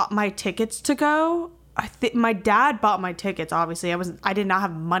bought my tickets to go. I think my dad bought my tickets. Obviously, I did not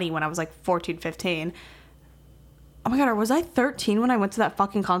have money when I was like 14, 15. Oh my god, or was I 13 when I went to that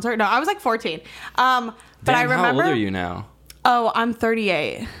fucking concert? No, I was like 14. But Damn, I remember. How old are you now? Oh, I'm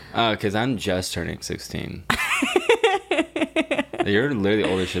 38. Oh, because I'm just turning 16. You're literally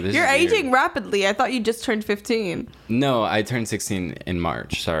older shit. You're aging rapidly. I thought you just turned 15. No, I turned 16 in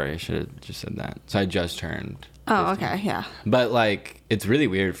March. Sorry, I should have just said that. So I just turned 15. Oh, okay, yeah. But like, it's really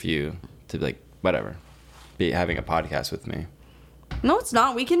weird for you to like, whatever, be having a podcast with me. No, it's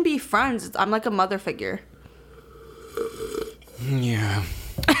not. We can be friends. I'm like a mother figure. Yeah.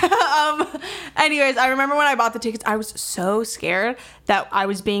 Anyways, I remember when I bought the tickets, I was so scared that I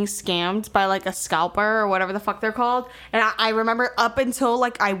was being scammed by like a scalper or whatever the fuck they're called. And I remember up until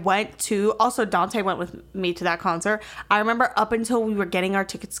like I went to, also Dante went with me to that concert. I remember up until we were getting our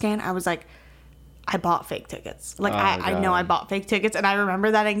ticket scanned, I was like, I bought fake tickets. Like I know I bought fake tickets, and I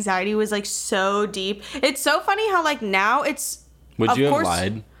remember that anxiety was like so deep. It's so funny how like now it's. Would you have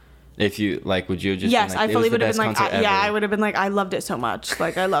lied? If you like, would you have just? Yes, been like, I fully would have been like, I would. would have been like, I loved it so much.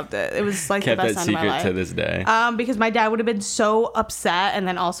 Like, I loved it. It was like Kept the best that time of my life. secret to this day. Because my dad would have been so upset, and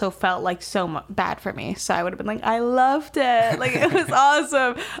then also felt like so bad for me. So I would have been like, I loved it. Like, it was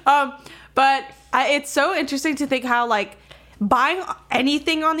awesome. But it's so interesting to think how like buying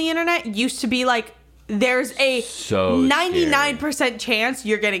anything on the internet used to be like. There's a 99% chance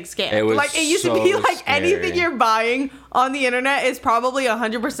you're getting scammed. It used to be like anything you're buying on the internet is probably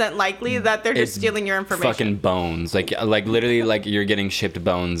 100% likely that they're just stealing your information. Fucking bones. Like literally like you're getting shipped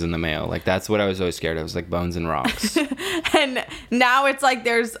bones in the mail. Like that's what I was always scared of. Was like bones and rocks. And now it's like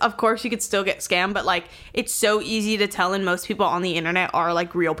of course you could still get scammed, but like it's so easy to tell, and most people on the internet are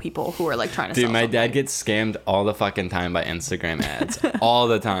like real people who are like trying to sell my something. dad gets scammed all the fucking time by Instagram ads. All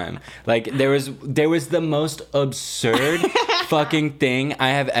the time. Like there was the most absurd fucking thing I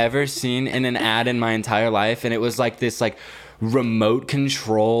have ever seen in an ad in my entire life, and it was like this like remote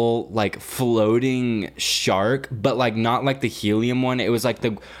control like floating shark, but like not like the helium one. It was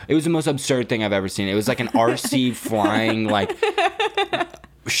the most absurd thing I've ever seen. It was like an RC flying like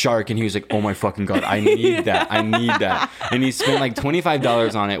shark, and he was like, oh my fucking god, I need that, and he spent like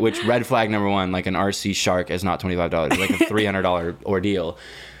 $25 on it, which red flag number one, like an RC shark is not $25, like a $300 ordeal.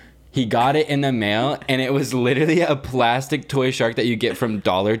 He got it in the mail, and it was literally a plastic toy shark that you get from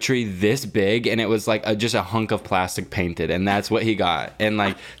Dollar Tree this big, and it was like just a hunk of plastic painted, and that's what he got. And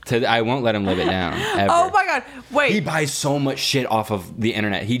like, I won't let him live it down, ever. Oh my god, wait. He buys so much shit off of the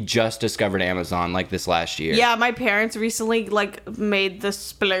internet. He just discovered Amazon like this last year. Yeah, my parents recently like made the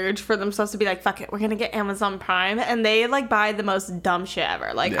splurge for themselves to be like, fuck it, we're gonna get Amazon Prime, and they like buy the most dumb shit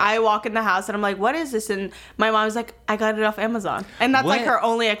ever. Like, I walk in the house and I'm like, what is this? And my mom's like, I got it off Amazon, and that's like her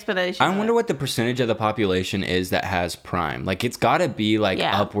only explanation. I wonder what the percentage of the population is that has Prime. Like, it's got to be like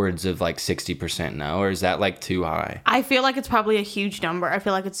upwards of like 60%, no? Or is that like too high? I feel like it's probably a huge number. I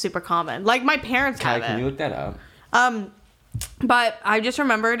feel like it's super common. Like, my parents have it. Can you look that up? But I just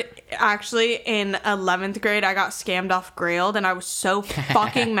remembered, actually, in 11th grade, I got scammed off Grailed, and I was so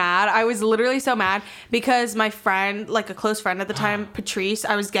fucking mad. I was literally so mad because my friend, like a close friend at the time, Patrice,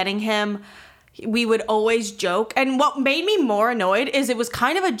 I was getting him... We would always joke, and what made me more annoyed is it was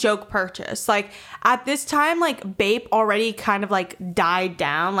kind of a joke purchase. Like, at this time, like, Bape already kind of like died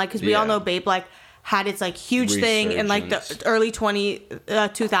down, like, because we all know Bape like had its like huge thing in like the early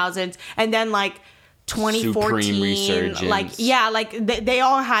 2000s, and then like 2014, like they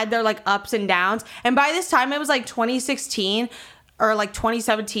all had their like ups and downs, and by this time it was like 2016 or like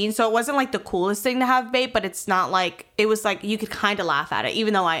 2017, so it wasn't like the coolest thing to have Bape, but it's not like, it was like you could kind of laugh at it,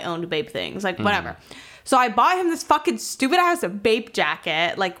 even though I owned Bape things, like whatever. So I bought him this fucking stupid ass Bape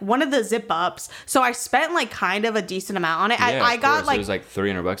jacket, like one of the zip ups. So I spent like kind of a decent amount on it. Yeah, I got like, it was like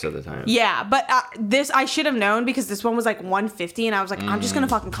 $300 at the time. Yeah, but this I should have known, because this one was like $150, and I was like, I'm just gonna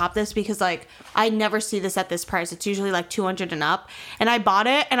fucking cop this, because like I never see this at this price. It's usually like $200 and up. And I bought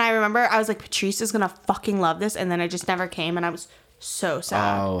it, and I remember I was like, Patrice is gonna fucking love this, and then it just never came, and I was so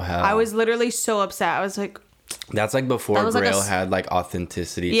sad. Oh, hell. I was literally so upset. I was like... That's like before Grail had like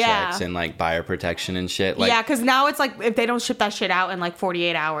authenticity checks and like buyer protection and shit. Like, yeah, because now it's like if they don't ship that shit out in like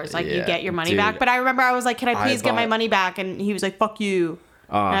 48 hours, like you get your money back. But I remember I was like, can I please get my money back? And he was like, fuck you.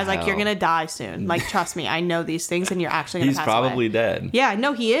 And I was like, you're going to die soon. Like, trust me, I know these things, and you're actually going to pass away. He's probably dead. Yeah,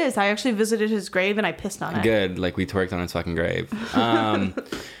 no, he is. I actually visited his grave, and I pissed on it. Good. Like, we twerked on his fucking grave.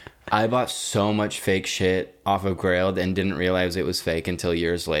 I bought so much fake shit off of Grailed and didn't realize it was fake until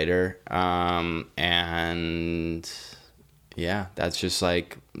years later. And yeah, that's just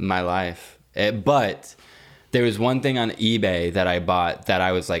like my life. But there was one thing on eBay that I bought that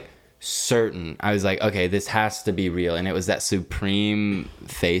I was like certain. I was like, okay, this has to be real. And it was that Supreme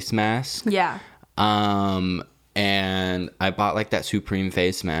face mask. Yeah. And I bought like that Supreme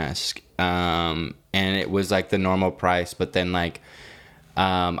face mask. And it was like the normal price, but then like,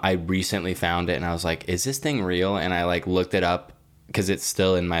 I recently found it, and I was like, is this thing real? And I like looked it up, because it's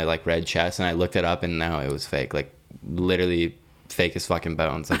still in my like red chest, and I looked it up, and no, it was fake. Like, literally fake as fucking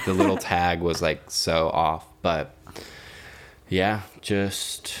bones. Like, the little tag was like so off. But yeah,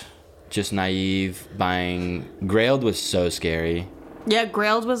 just naive buying. Grailed was so scary. Yeah,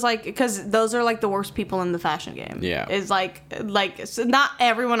 Grailed was like, because those are like the worst people in the fashion game. Yeah. It's like so not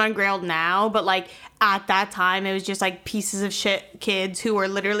everyone on Grailed now, but like at that time, it was just like pieces of shit kids who were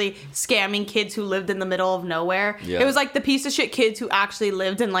literally scamming kids who lived in the middle of nowhere. Yeah. It was like the piece of shit kids who actually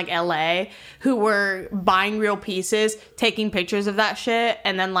lived in like LA, who were buying real pieces, taking pictures of that shit,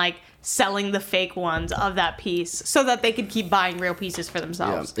 and then like selling the fake ones of that piece so that they could keep buying real pieces for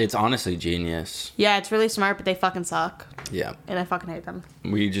themselves. Yeah, it's honestly genius. Yeah, it's really smart, but they fucking suck. Yeah. And I fucking hate them.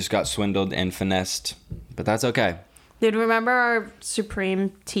 We just got swindled and finessed, but that's okay. Dude, remember our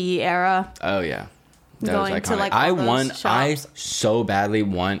Supreme Tea era? Oh, yeah. That going was iconic. to like I so badly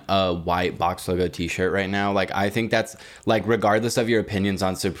want a white box logo t-shirt right now. Like, I think that's like, regardless of your opinions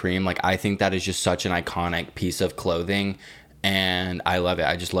on Supreme, like, I think that is just such an iconic piece of clothing. And I love it.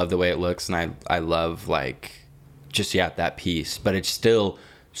 I just love the way it looks, and I love like just that piece. But it's still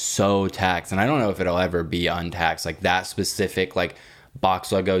so taxed, and I don't know if it'll ever be untaxed. Like, that specific like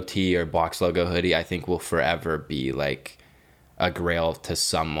box logo tee or box logo hoodie, I think will forever be like a grail to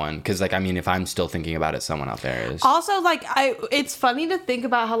someone. Because like, I mean, if I'm still thinking about it, someone out there is. Also, like, it's funny to think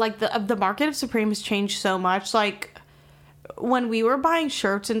about how like the market of Supreme has changed so much. Like, when we were buying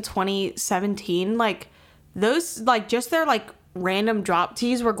shirts in 2017, like, those like just their like random drop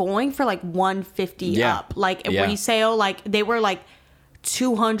tees were going for like 150 up, like resale, like they were like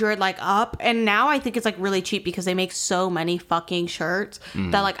 200 like up, and now I think it's like really cheap because they make so many fucking shirts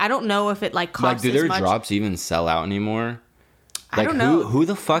that like I don't know if it like costs like, do their much. drops even sell out anymore? Like, I don't know. Who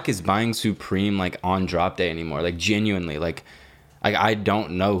the fuck is buying Supreme like on drop day anymore? Like, genuinely, like I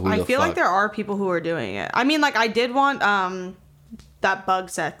don't know who. I feel like there are people who are doing it. I mean, like, I did want that bug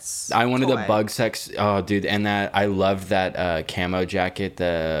sex. I wanted the bug sex. Oh, dude, and that I loved that camo jacket.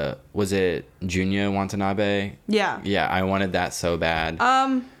 Was it Junya Watanabe? Yeah. Yeah, I wanted that so bad.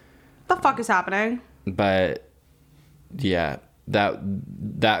 The fuck is happening? But yeah,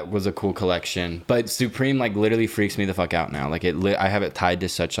 that was a cool collection. But Supreme like literally freaks me the fuck out now. Like I have it tied to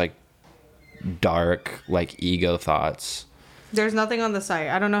such like dark like ego thoughts. There's nothing on the site.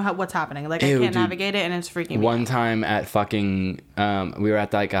 I don't know what's happening. Like, Ew, I can't dude. navigate it, and it's freaking me out. One time at fucking, we were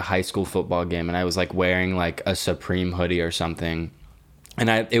at like a high school football game, and I was like wearing like a Supreme hoodie or something. And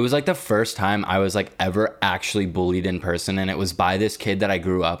it was like the first time I was like ever actually bullied in person, and it was by this kid that I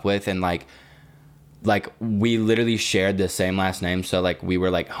grew up with, and like we literally shared the same last name, so like we were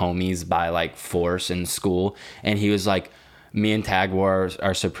like homies by like force in school. And he was like, me and Tag wore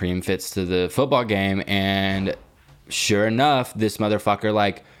our Supreme fits to the football game, and sure enough, this motherfucker,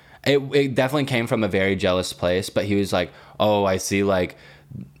 like, it definitely came from a very jealous place, but he was like, oh, I see, like,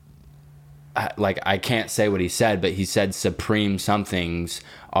 I can't say what he said, but he said Supreme somethings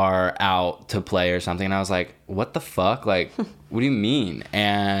are out to play or something. And I was like, what the fuck? Like, what do you mean?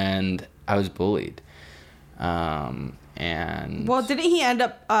 And I was bullied. And Well, didn't he end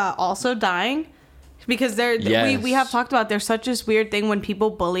up also dying? Because Yes. we have talked about there's such this weird thing when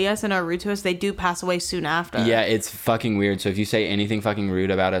people bully us and are rude to us, they do pass away soon after. yeah, it's fucking weird. So if you say anything fucking rude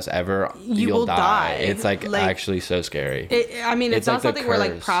about us ever, you'll will die. It's like actually so scary. I mean, it's not like the something we're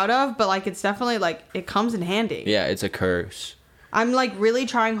like curse. proud of, but like it's definitely like it comes in handy. Yeah, it's a curse. I'm like really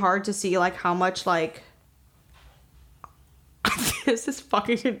trying hard to see like how much like this is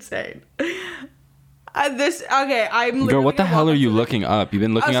fucking insane. I'm Girl, what the hell are you looking up? You've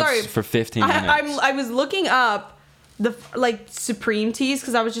been looking up sorry. for 15 minutes. I was looking up the like Supreme tees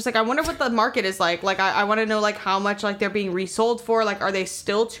because I was just like, I wonder what the market is like. Like I want to know like how much like they're being resold for. Like, are they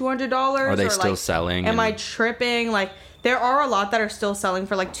still $200? Are they still like, selling? Am I tripping? Like, there are a lot that are still selling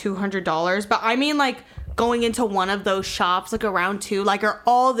for like $200, but I mean like going into one of those shops like around two, like are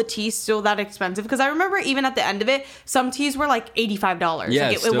all the tees still that expensive? Because I remember even at the end of it, some tees were like $85. Yeah,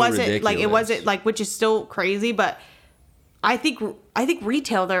 like, it's still it wasn't like, which is still crazy, but I think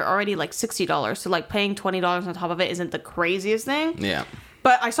retail they're already like $60, so like paying $20 on top of it isn't the craziest thing. Yeah.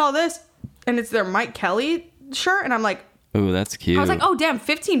 But I saw this, and it's their Mike Kelly shirt, and I'm like, Ooh, that's cute. I was like, oh damn,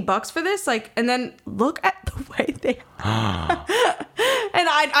 $15 for this, like, and then look at the way they, and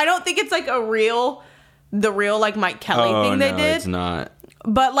I don't think it's like the real like Mike Kelly thing they did, it's not.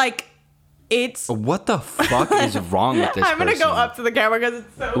 but like it's. What the fuck is wrong with this I'm gonna go person? up to the camera because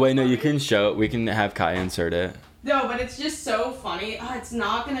it's so. Wait, no, you can show it. We can have Kai insert it. No, but it's just so funny. Oh, it's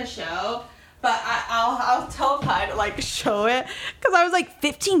not gonna show, but I'll tell Kai to like show it because I was like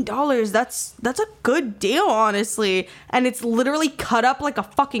 $15. That's a good deal, honestly, and it's literally cut up like a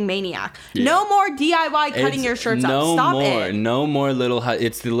fucking maniac. Yeah. No more DIY cutting It's your shirts up. Stop it. No more Little Huddy.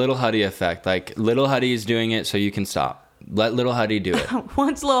 It's the Little Huddy effect. Like, Little Huddy is doing it, so you can stop. Let Little Huddy do it.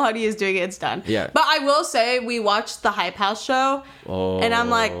 Once Lil Huddy is doing it, it's done. Yeah. But I will say we watched the Hype House show, and I'm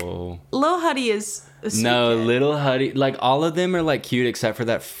like, Lil Huddy is. A sweet No, kid. Little Huddy. Like, all of them are, like, cute except for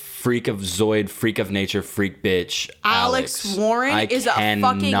that freak of Zoid, freak of nature, freak bitch, Alex Warren is a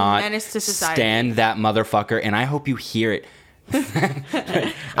fucking menace to society. Stand that motherfucker, and I hope you hear it.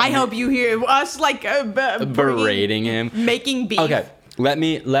 I hope you hear us like Berating him. making beef. Okay, let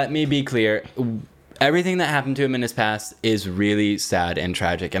me be clear. Everything that happened to him in his past is really sad and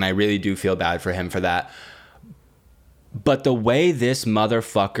tragic, and I really do feel bad for him for that. But the way this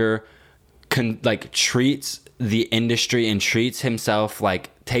motherfucker treats the industry and treats himself,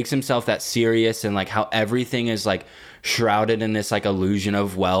 like, takes himself that serious, and like how everything is like shrouded in this like illusion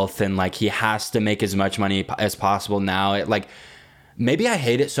of wealth, and like he has to make as much money as possible now. It like, maybe I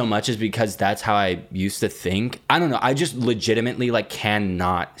hate it so much is because that's how I used to think. I don't know. I just legitimately like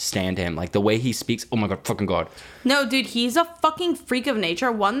cannot stand him. Like the way he speaks. Oh my god, fucking god. No, dude, he's a fucking freak of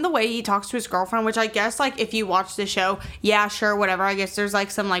nature. One, the way he talks to his girlfriend, which I guess, like, if you watch the show, yeah, sure, whatever. I guess there's,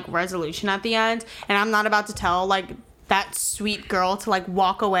 like, some, like, resolution at the end. And I'm not about to tell, like, that sweet girl to, like,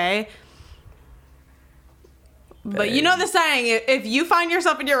 walk away. But you know the saying, if you find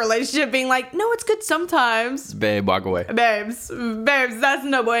yourself in your relationship being like, no, it's good sometimes. Babe, walk away. Babes, that's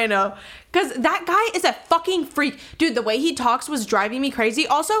no bueno. Because that guy is a fucking freak. Dude, the way he talks was driving me crazy.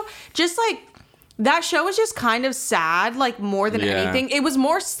 Also, just, like, that show was just kind of sad, like, more than anything. It was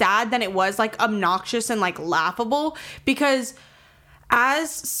more sad than it was, like, obnoxious and, like, laughable. Because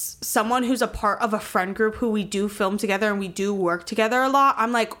as someone who's a part of a friend group who we do film together and we do work together a lot,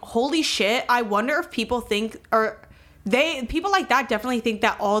 I'm like, holy shit, I wonder if people think, or people like that definitely think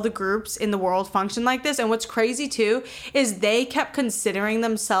that all the groups in the world function like this. And what's crazy, too, is they kept considering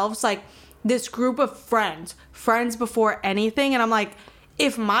themselves, like, this group of friends before anything. And I'm like,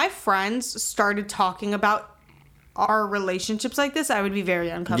 if my friends started talking about our relationships like this, I would be very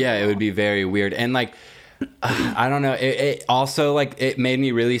uncomfortable. Yeah, it would be very weird. And like, I don't know. It also, like, it made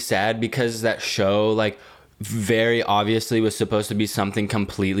me really sad because that show, like, very obviously was supposed to be something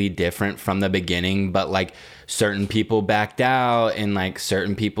completely different from the beginning, but like certain people backed out and like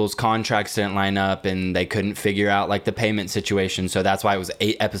certain people's contracts didn't line up and they couldn't figure out like the payment situation. So that's why it was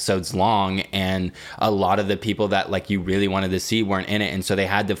 8 episodes long, and a lot of the people that like you really wanted to see weren't in it, and so they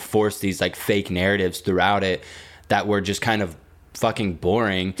had to force these like fake narratives throughout it that were just kind of fucking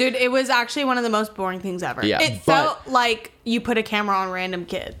boring. Dude, it was actually one of the most boring things ever. Yeah, it felt like you put a camera on random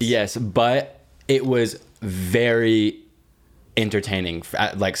kids. Yes, but it was very entertaining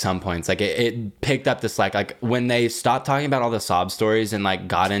at like some points. Like it picked up the slack. Like when they stopped talking about all the sob stories and like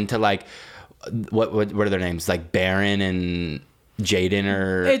got into like what are their names? Like Baron and Jaden,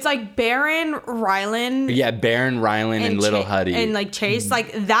 or it's like Baron, Rylan. Yeah, Baron, Rylan, and Little Huddy. And like Chase.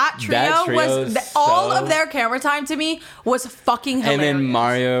 Like that trio was all of their camera time to me was fucking hilarious. And then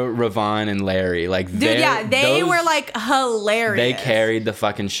Mario, Ravon, and Larry. Like dude, yeah, they were like hilarious. They carried the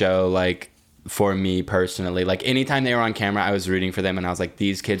fucking show, like, for me personally. Like anytime they were on camera, I was rooting for them, and I was like,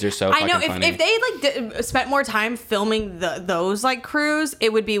 these kids are so fucking funny. If they like spent more time filming those like crews,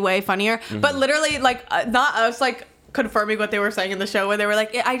 it would be way funnier. But literally, like not us like confirming what they were saying in the show, where they were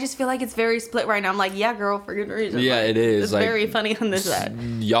like, I just feel like it's very split right now. I'm like, yeah, girl, for good reason. Yeah, like, it is. It's like, very funny on this side.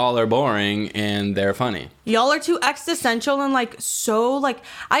 Y'all are boring and they're funny. Y'all are too existential and like so like,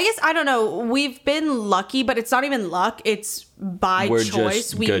 I guess, I don't know, we've been lucky, but it's not even luck, it's by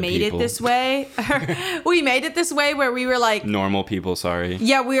choice. We made it this way. We made it this way where we were like normal people. Sorry.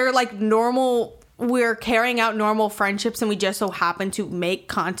 Yeah, we were like normal. We're carrying out normal friendships, and we just so happen to make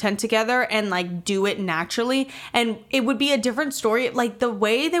content together and like do it naturally. And it would be a different story. Like the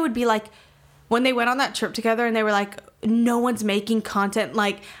way they would be like when they went on that trip together and they were like, no one's making content.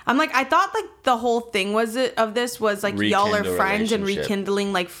 Like, I'm like, I thought like the whole thing was like y'all are friends and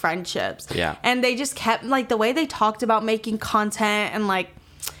rekindling like friendships. Yeah. And they just kept like the way they talked about making content and like,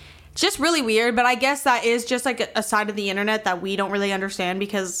 it's just really weird. But I guess that is just like a side of the internet that we don't really understand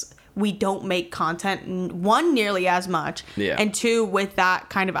because we don't make content, one, nearly as much, and two, with that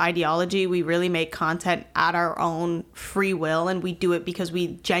kind of ideology, we really make content at our own free will, and we do it because we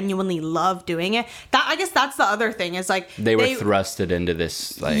genuinely love doing it. That, I guess that's the other thing, is like they were thrusted into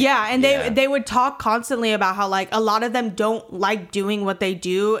this, like, they would talk constantly about how like a lot of them don't like doing what they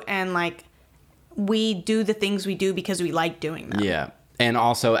do, and like we do the things we do because we like doing them. Yeah. And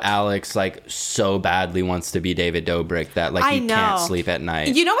also Alex like so badly wants to be David Dobrik that like he can't sleep at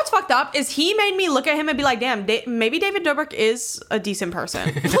night. You know what's fucked up is he made me look at him and be like, damn, maybe David Dobrik is a decent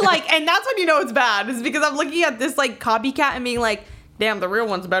person. Like, and that's when you know it's bad, is because I'm looking at this like copycat and being like, damn, the real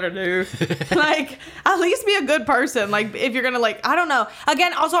one's better, dude. Like, at least be a good person. Like, if you're gonna like, I don't know.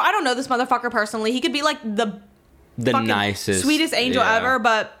 Again, also, I don't know this motherfucker personally. He could be like the nicest, sweetest angel ever,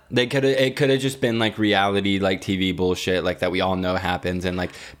 but it could have just been like reality, like TV bullshit, like that we all know happens, and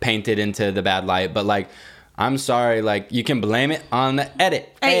like painted into the bad light. But like, I'm sorry, like you can blame it on the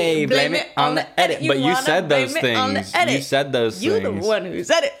edit. Hey, blame it on the edit. But you said those things. You said those things. You the one who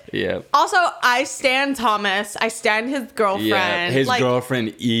said it. Yeah. Also, I stan Thomas. I stan his girlfriend. Yeah, his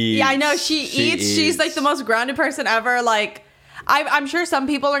girlfriend eats. Yeah, I know she eats. She's like the most grounded person ever. Like, I'm sure some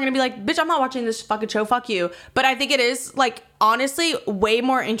people are going to be like, bitch, I'm not watching this fucking show, fuck you. But I think it is, like, honestly, way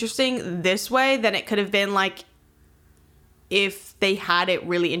more interesting this way than it could have been, like, if they had it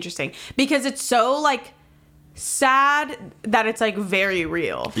really interesting. Because it's so, like, sad that it's, like, very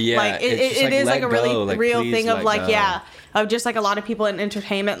real. Yeah, like, it is, like, a really real thing of, like, of just, like, a lot of people in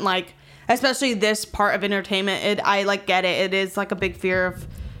entertainment, like, especially this part of entertainment, I, like, get it. It is, like, a big fear of...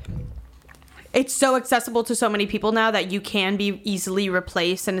 It's so accessible to so many people now that you can be easily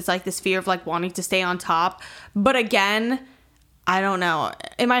replaced, and it's like this fear of like wanting to stay on top. But again, I don't know.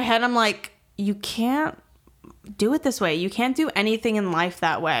 In my head, I'm like, you can't do it this way. You can't do anything in life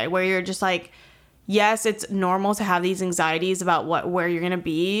that way, where you're just like, yes, it's normal to have these anxieties about where you're gonna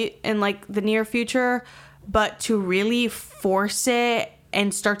be in like the near future, but to really force it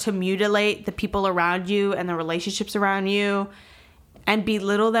and start to mutilate the people around you and the relationships around you and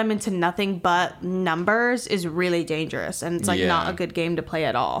belittle them into nothing but numbers is really dangerous, and it's like not a good game to play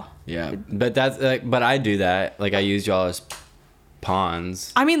at all. Yeah, but that's like, but I do that. Like I use y'all as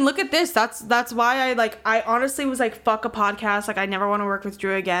pawns. I mean, look at this. That's why I honestly was like, fuck a podcast. Like I never want to work with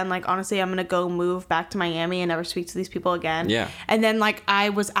Drew again. Like honestly, I'm gonna go move back to Miami and never speak to these people again. Yeah. And then like I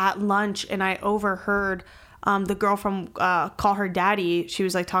was at lunch and I overheard the girl from Call Her Daddy. She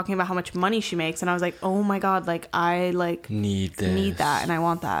was like talking about how much money she makes, and I was like, oh my god, like I like need that and I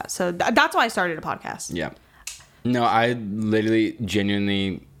want that. So that's why I started a podcast. Yeah. No, I literally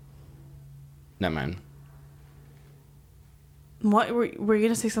genuinely, never mind. What were you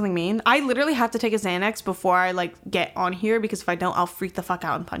gonna say something mean? I literally have to take a Xanax before I like get on here because if I don't, I'll freak the fuck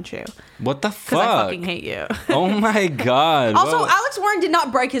out and punch you. What the Because I fuck? fucking hate you. Oh my god. Also, Whoa. Alex Warren did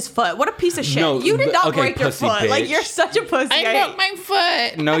not break his foot. What a piece of shit. No, You did not okay, break your pussy foot. Like bitch. you're such a pussy. I broke my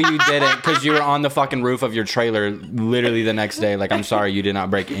foot. No, you didn't, because you were on the fucking roof of your trailer literally the next day. Like, I'm sorry, you did not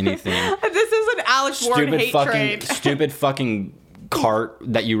break anything. This is an Alex Warren hate train. Stupid fucking cart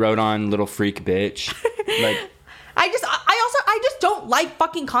that you rode on, little freak bitch. Like, I just don't like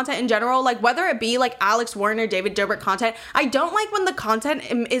fucking content in general. Like whether it be like Alex Warren or David Dobrik content, I don't like when the content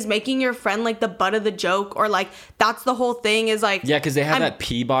is making your friend like the butt of the joke or like that's the whole thing is like. yeah, because they have that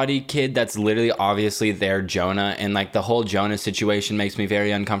Peabody kid that's literally obviously their Jonah, and like the whole Jonah situation makes me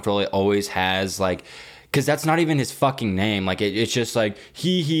very uncomfortable. It always has, like, because that's not even his fucking name. Like, it's just like,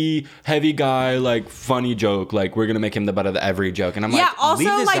 he, heavy guy, like, funny joke. Like, we're going to make him the butt of every joke. And I'm Yeah, like, also,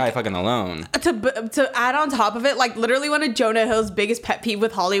 leave this like, guy fucking alone. To add on top of it, like literally one of Jonah Hill's biggest pet peeve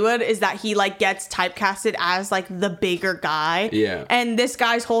with Hollywood is that he like gets typecasted as like the bigger guy. Yeah. And this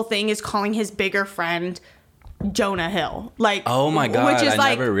guy's whole thing is calling his bigger friend Jonah Hill. Like, Oh my God, which is I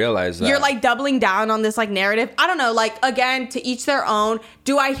like, never realized that. You're like doubling down on this like narrative. I don't know, like again, to each their own.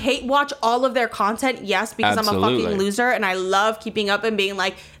 Do I hate watch all of their content? Yes, because I'm a Absolutely. fucking loser and I love keeping up and being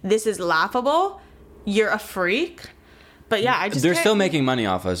like, this is laughable. You're a freak. But yeah, I just They're can't- still making money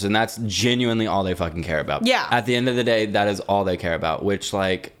off us, and that's genuinely all they fucking care about. Yeah. At the end of the day, that is all they care about, which,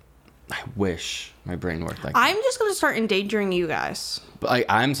 like, I wish my brain worked like that. I'm just gonna start endangering you guys. But, like,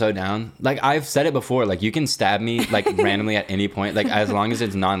 I'm so down. Like, I've said it before. Like, you can stab me, like, randomly at any point. Like, as long as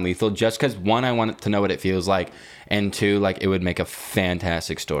it's non-lethal. Just because, one, I want to know what it feels like. And two, like, it would make a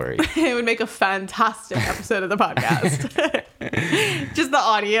fantastic story. It would make a fantastic episode of the podcast. Just the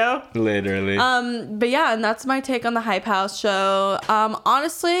audio. Literally. But yeah, and that's my take on the Hype House show.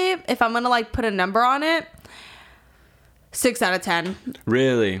 Honestly, if I'm gonna like put a number on it, 6 out of 10.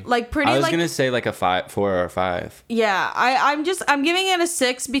 Really? Like, pretty, I was like- gonna say like a 4 or a 5. Yeah, I'm giving it a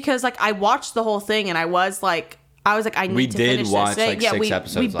 6 because like I watched the whole thing and I was like I need We to did finish watch, this thing. like, Yeah, 6 we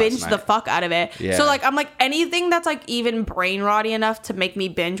episodes last binged the night. fuck out of it. Yeah. So like I'm like anything that's like even brain rotty enough to make me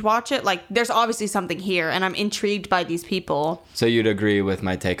binge watch it. Like there's obviously something here, and I'm intrigued by these people. So you'd agree with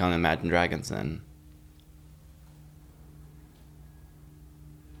my take on Imagine Dragons then?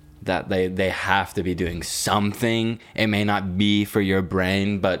 That they have to be doing something. It may not be for your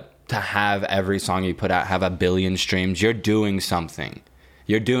brain, but to have every song you put out have 1 billion streams, you're doing something.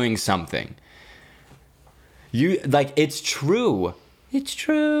 You're doing something. You, like, it's true. It's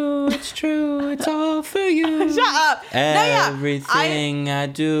true. It's true. It's all for you. Shut up. No, yeah. Everything I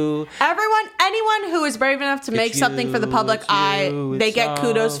do. Anyone who is brave enough to make something for the public eye, they get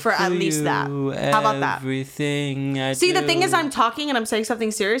kudos for at least that. How about that? Everything I See, the thing is, do. I'm talking and I'm saying something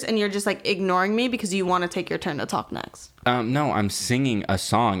serious, and you're just like ignoring me because you want to take your turn to talk next. No, I'm singing a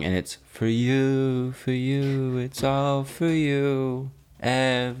song, and it's for you, it's all for you.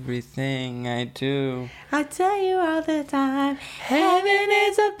 Everything I do. I tell you all the time, Heaven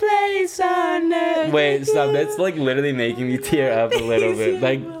is a place on earth. Wait, stop. That's like literally making me tear up a little bit.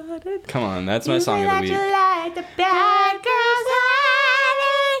 Like, come on, that's my song of the week. Like the bad girls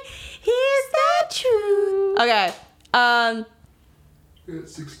hiding. Is that true? Okay. We're at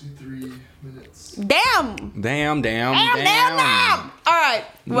 63 minutes. Damn. Damn. All right.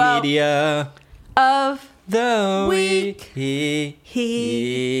 Well, Media of the week. week.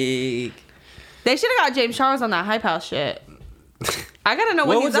 they should have got James Charles on that Hype House shit. I gotta know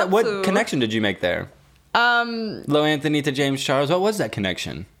what, What he's was that? up What to. connection did you make there? Lo Anthony to James Charles. What was that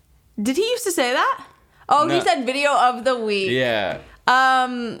connection? Did he used to say that? Oh, he No. said video of the week. Yeah.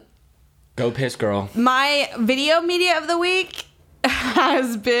 Go piss, girl. My video media of the week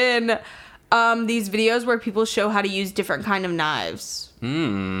has been these videos where people show how to use different kind of knives.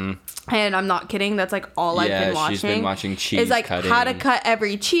 And I'm not kidding. That's like all I've been watching. she's been watching cheese It's like cutting. how to cut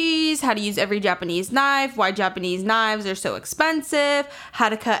every cheese, how to use every Japanese knife, why Japanese knives are so expensive, how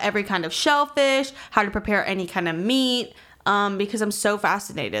to cut every kind of shellfish, how to prepare any kind of meat. Because I'm so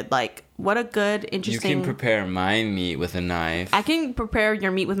fascinated. Like, what a good, You interesting. can prepare my meat with a knife. I can prepare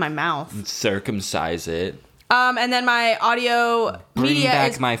your meat with my mouth. Circumcise it. And then my audio Bring media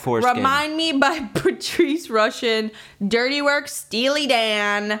back is my foreskin. Remind Me by Patrice Rushen, Dirty Work, Steely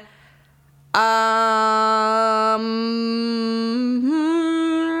Dan.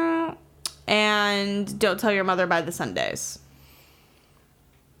 And Don't Tell Your Mother by the Sundays.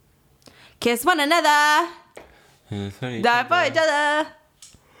 Kiss one another, die for each other.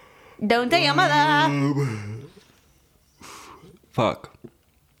 Don't tell your mother. Fuck.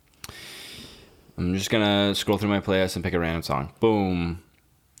 I'm just gonna scroll through my playlist and pick a random song. Boom.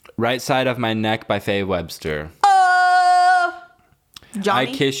 Right Side of My Neck by Faye Webster. Oh,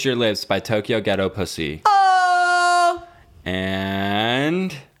 Johnny? I Kiss Your Lips by Tokyo Ghetto Pussy. Oh!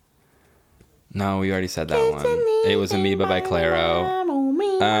 And no, we already said that one. It was Amoeba by Clairo.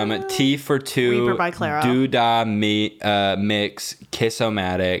 T for Two, Reaper by Clairo. Doodah Mix,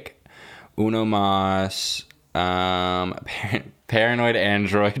 Kiss-O-Matic, Uno Mas, Paranoid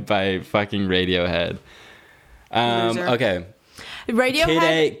Android by fucking Radiohead. Loser. Okay.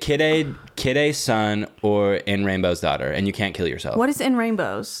 Radiohead. Kid A Son or In Rainbow's Daughter, and You Can't Kill Yourself. What is In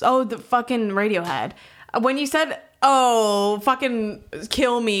Rainbows? Oh, the fucking Radiohead. When you said, oh, fucking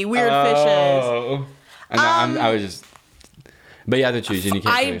kill me, Weird Fishes. I was just... But you have to choose, and you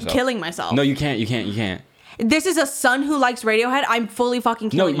can't kill I'm yourself. killing myself. No, you can't. This is a son who likes Radiohead. I'm fully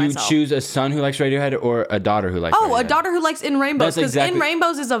fucking killing myself. Choose a son who likes Radiohead or a daughter who likes Radiohead. Oh, a daughter who likes In Rainbows. That's Because In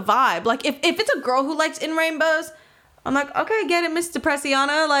Rainbows is a vibe. Like, if it's a girl who likes In Rainbows, I'm like, okay, get it, Miss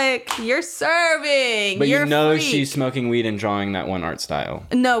Depressiana. Like, you're serving. But you're you know freak. she's smoking weed and drawing that one art style.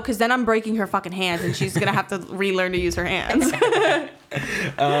 No, because then I'm breaking her fucking hands and she's going to have to relearn to use her hands.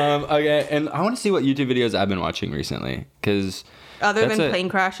 Okay, and I want to see what YouTube videos I've been watching recently. Because... Other than plane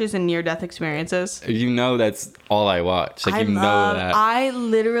crashes and near-death experiences. You know that's all I watch. Like, that. I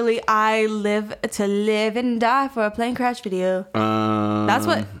live to live and die for a plane crash video. That's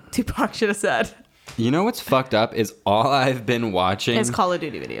what Tupac should have said. You know what's fucked up is all I've been watching... It's Call of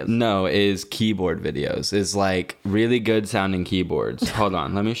Duty videos. No, is keyboard videos. Is like really good sounding keyboards. Hold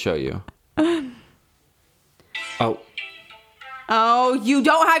on, let me show you. Oh, you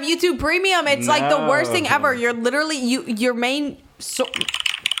don't have YouTube Premium. It's like the worst thing ever. You're literally your main. Oh,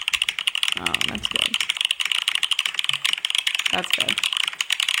 that's good. That's good.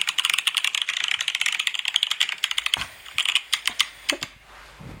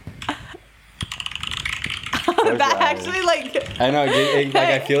 That actually like. I know, like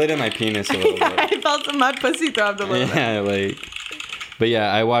I feel it in my penis a little bit. I felt my pussy throbbed a little bit. Yeah, like. But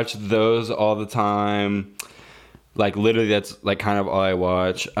yeah, I watch those all the time. Like literally, that's like kind of all I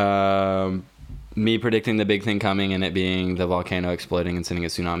watch. Me predicting the big thing coming and it being the volcano exploding and sending a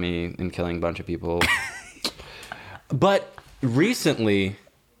tsunami and killing a bunch of people. But recently,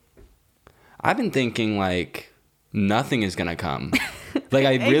 I've been thinking like nothing is gonna come. Like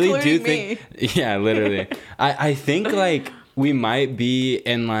I really do think, yeah, literally. I think like we might be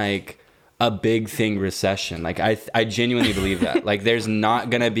in like a big thing recession. Like I genuinely believe that. Like there's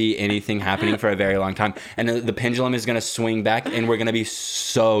not gonna be anything happening for a very long time, and the pendulum is gonna swing back, and we're gonna be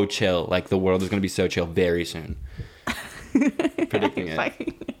so chill. Like the world is gonna be so chill very soon. Predicting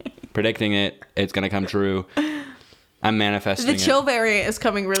it. It's gonna come true. I'm manifesting The chill variant is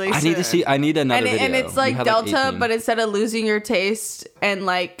coming really soon. I need another video. And it's like Delta, but instead of losing your taste and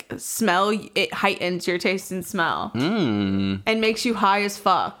like smell, it heightens your taste and smell. And makes you high as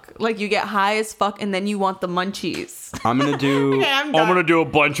fuck. Like you get high as fuck and then you want the munchies. I'm gonna do Okay, I'm gonna do a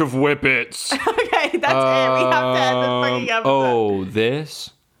bunch of whippets. Okay, that's it. We have to end the fucking episode. Oh, this?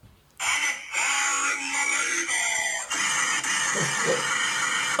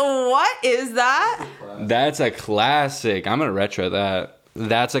 What is that? That's a classic. I'm gonna retro that.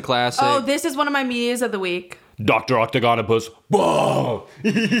 That's a classic. Oh, this is one of my medias of the week. Dr. Octagonopus. Whoa!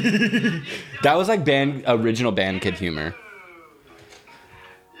 That was like original band kid humor.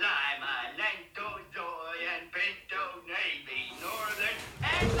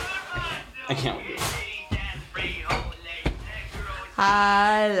 I can't wait.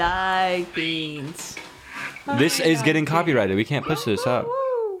 I like beans. This is getting copyrighted. We can't push this up.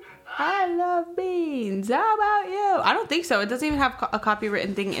 I love beans. How about you? I don't think so. It doesn't even have a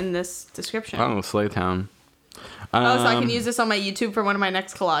copywritten thing in this description. Oh, Slaytown. So I can use this on my YouTube for one of my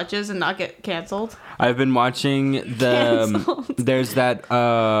next collages and not get canceled. I've been watching there's that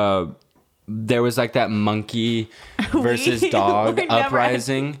there was like that monkey versus dog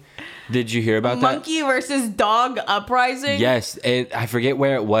uprising. Did you hear about that? Monkey versus dog uprising? Yes, I forget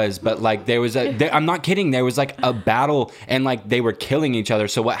where it was, but like there was I'm not kidding, there was like a battle and like they were killing each other.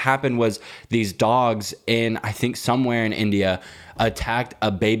 So what happened was these dogs in, I think somewhere in India, attacked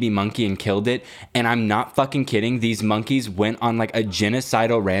a baby monkey and killed it. And I'm not fucking kidding. These monkeys went on like a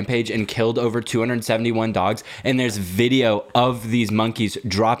genocidal rampage and killed over 271 dogs. And there's video of these monkeys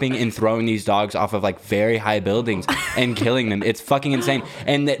dropping and throwing these dogs off of like very high buildings and killing them. It's fucking insane.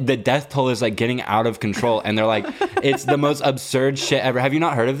 And the death toll is like getting out of control. And they're like, it's the most absurd shit ever. Have you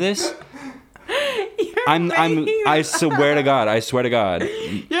not heard of this? I swear to God.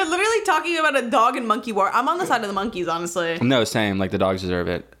 You're literally talking about a dog and monkey war. I'm on the side of the monkeys, honestly. No, same. Like the dogs deserve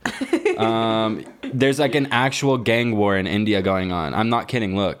it. There's like an actual gang war in India going on. I'm not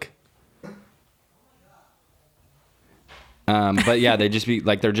kidding. Look. But yeah, they're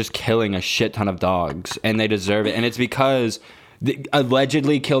just killing a shit ton of dogs, and they deserve it. And it's because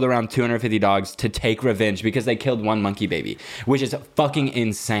allegedly killed around 250 dogs to take revenge because they killed one monkey baby, which is fucking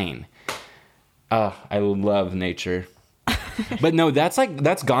insane. Oh, I love nature. But no, that's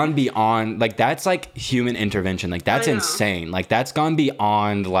gone beyond, like, that's like human intervention. Like, that's insane. Like, that's gone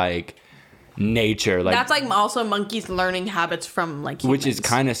beyond, like, nature. Like, that's like also monkeys learning habits from like humans. Which is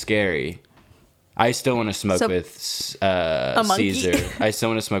kind of scary. I still want to smoke with Caesar. I still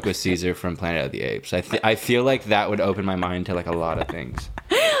want to smoke with Caesar from Planet of the Apes. I feel like that would open my mind to like a lot of things.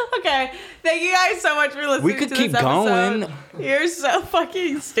 Okay, thank you guys so much for listening. We could to keep this episode. going. You're so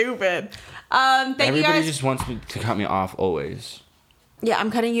fucking stupid. Thank Everybody you guys. just wants me to cut me off always. Yeah,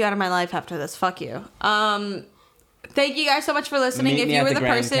 I'm cutting you out of my life after this. Fuck you. Thank you guys so much for listening. Meet If me you at were the the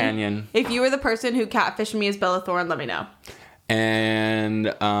Grand person, Canyon. if you were the person who catfished me as Bella Thorne, let me know. And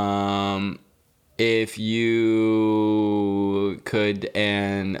if you could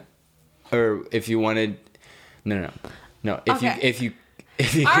or if you wanted, no. If you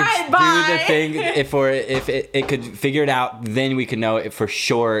could right, do bye. the thing, if it could figure it out, then we could know if for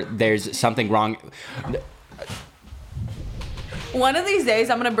sure there's something wrong. One of these days,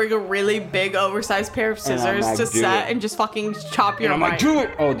 I'm gonna bring a really big, oversized pair of scissors like, to do set it. and just fucking chop your And I'm like, mind. do it!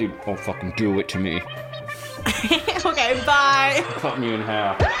 Oh, dude, fucking do it to me. Okay, bye. Cut me in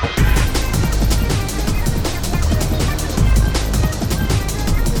half.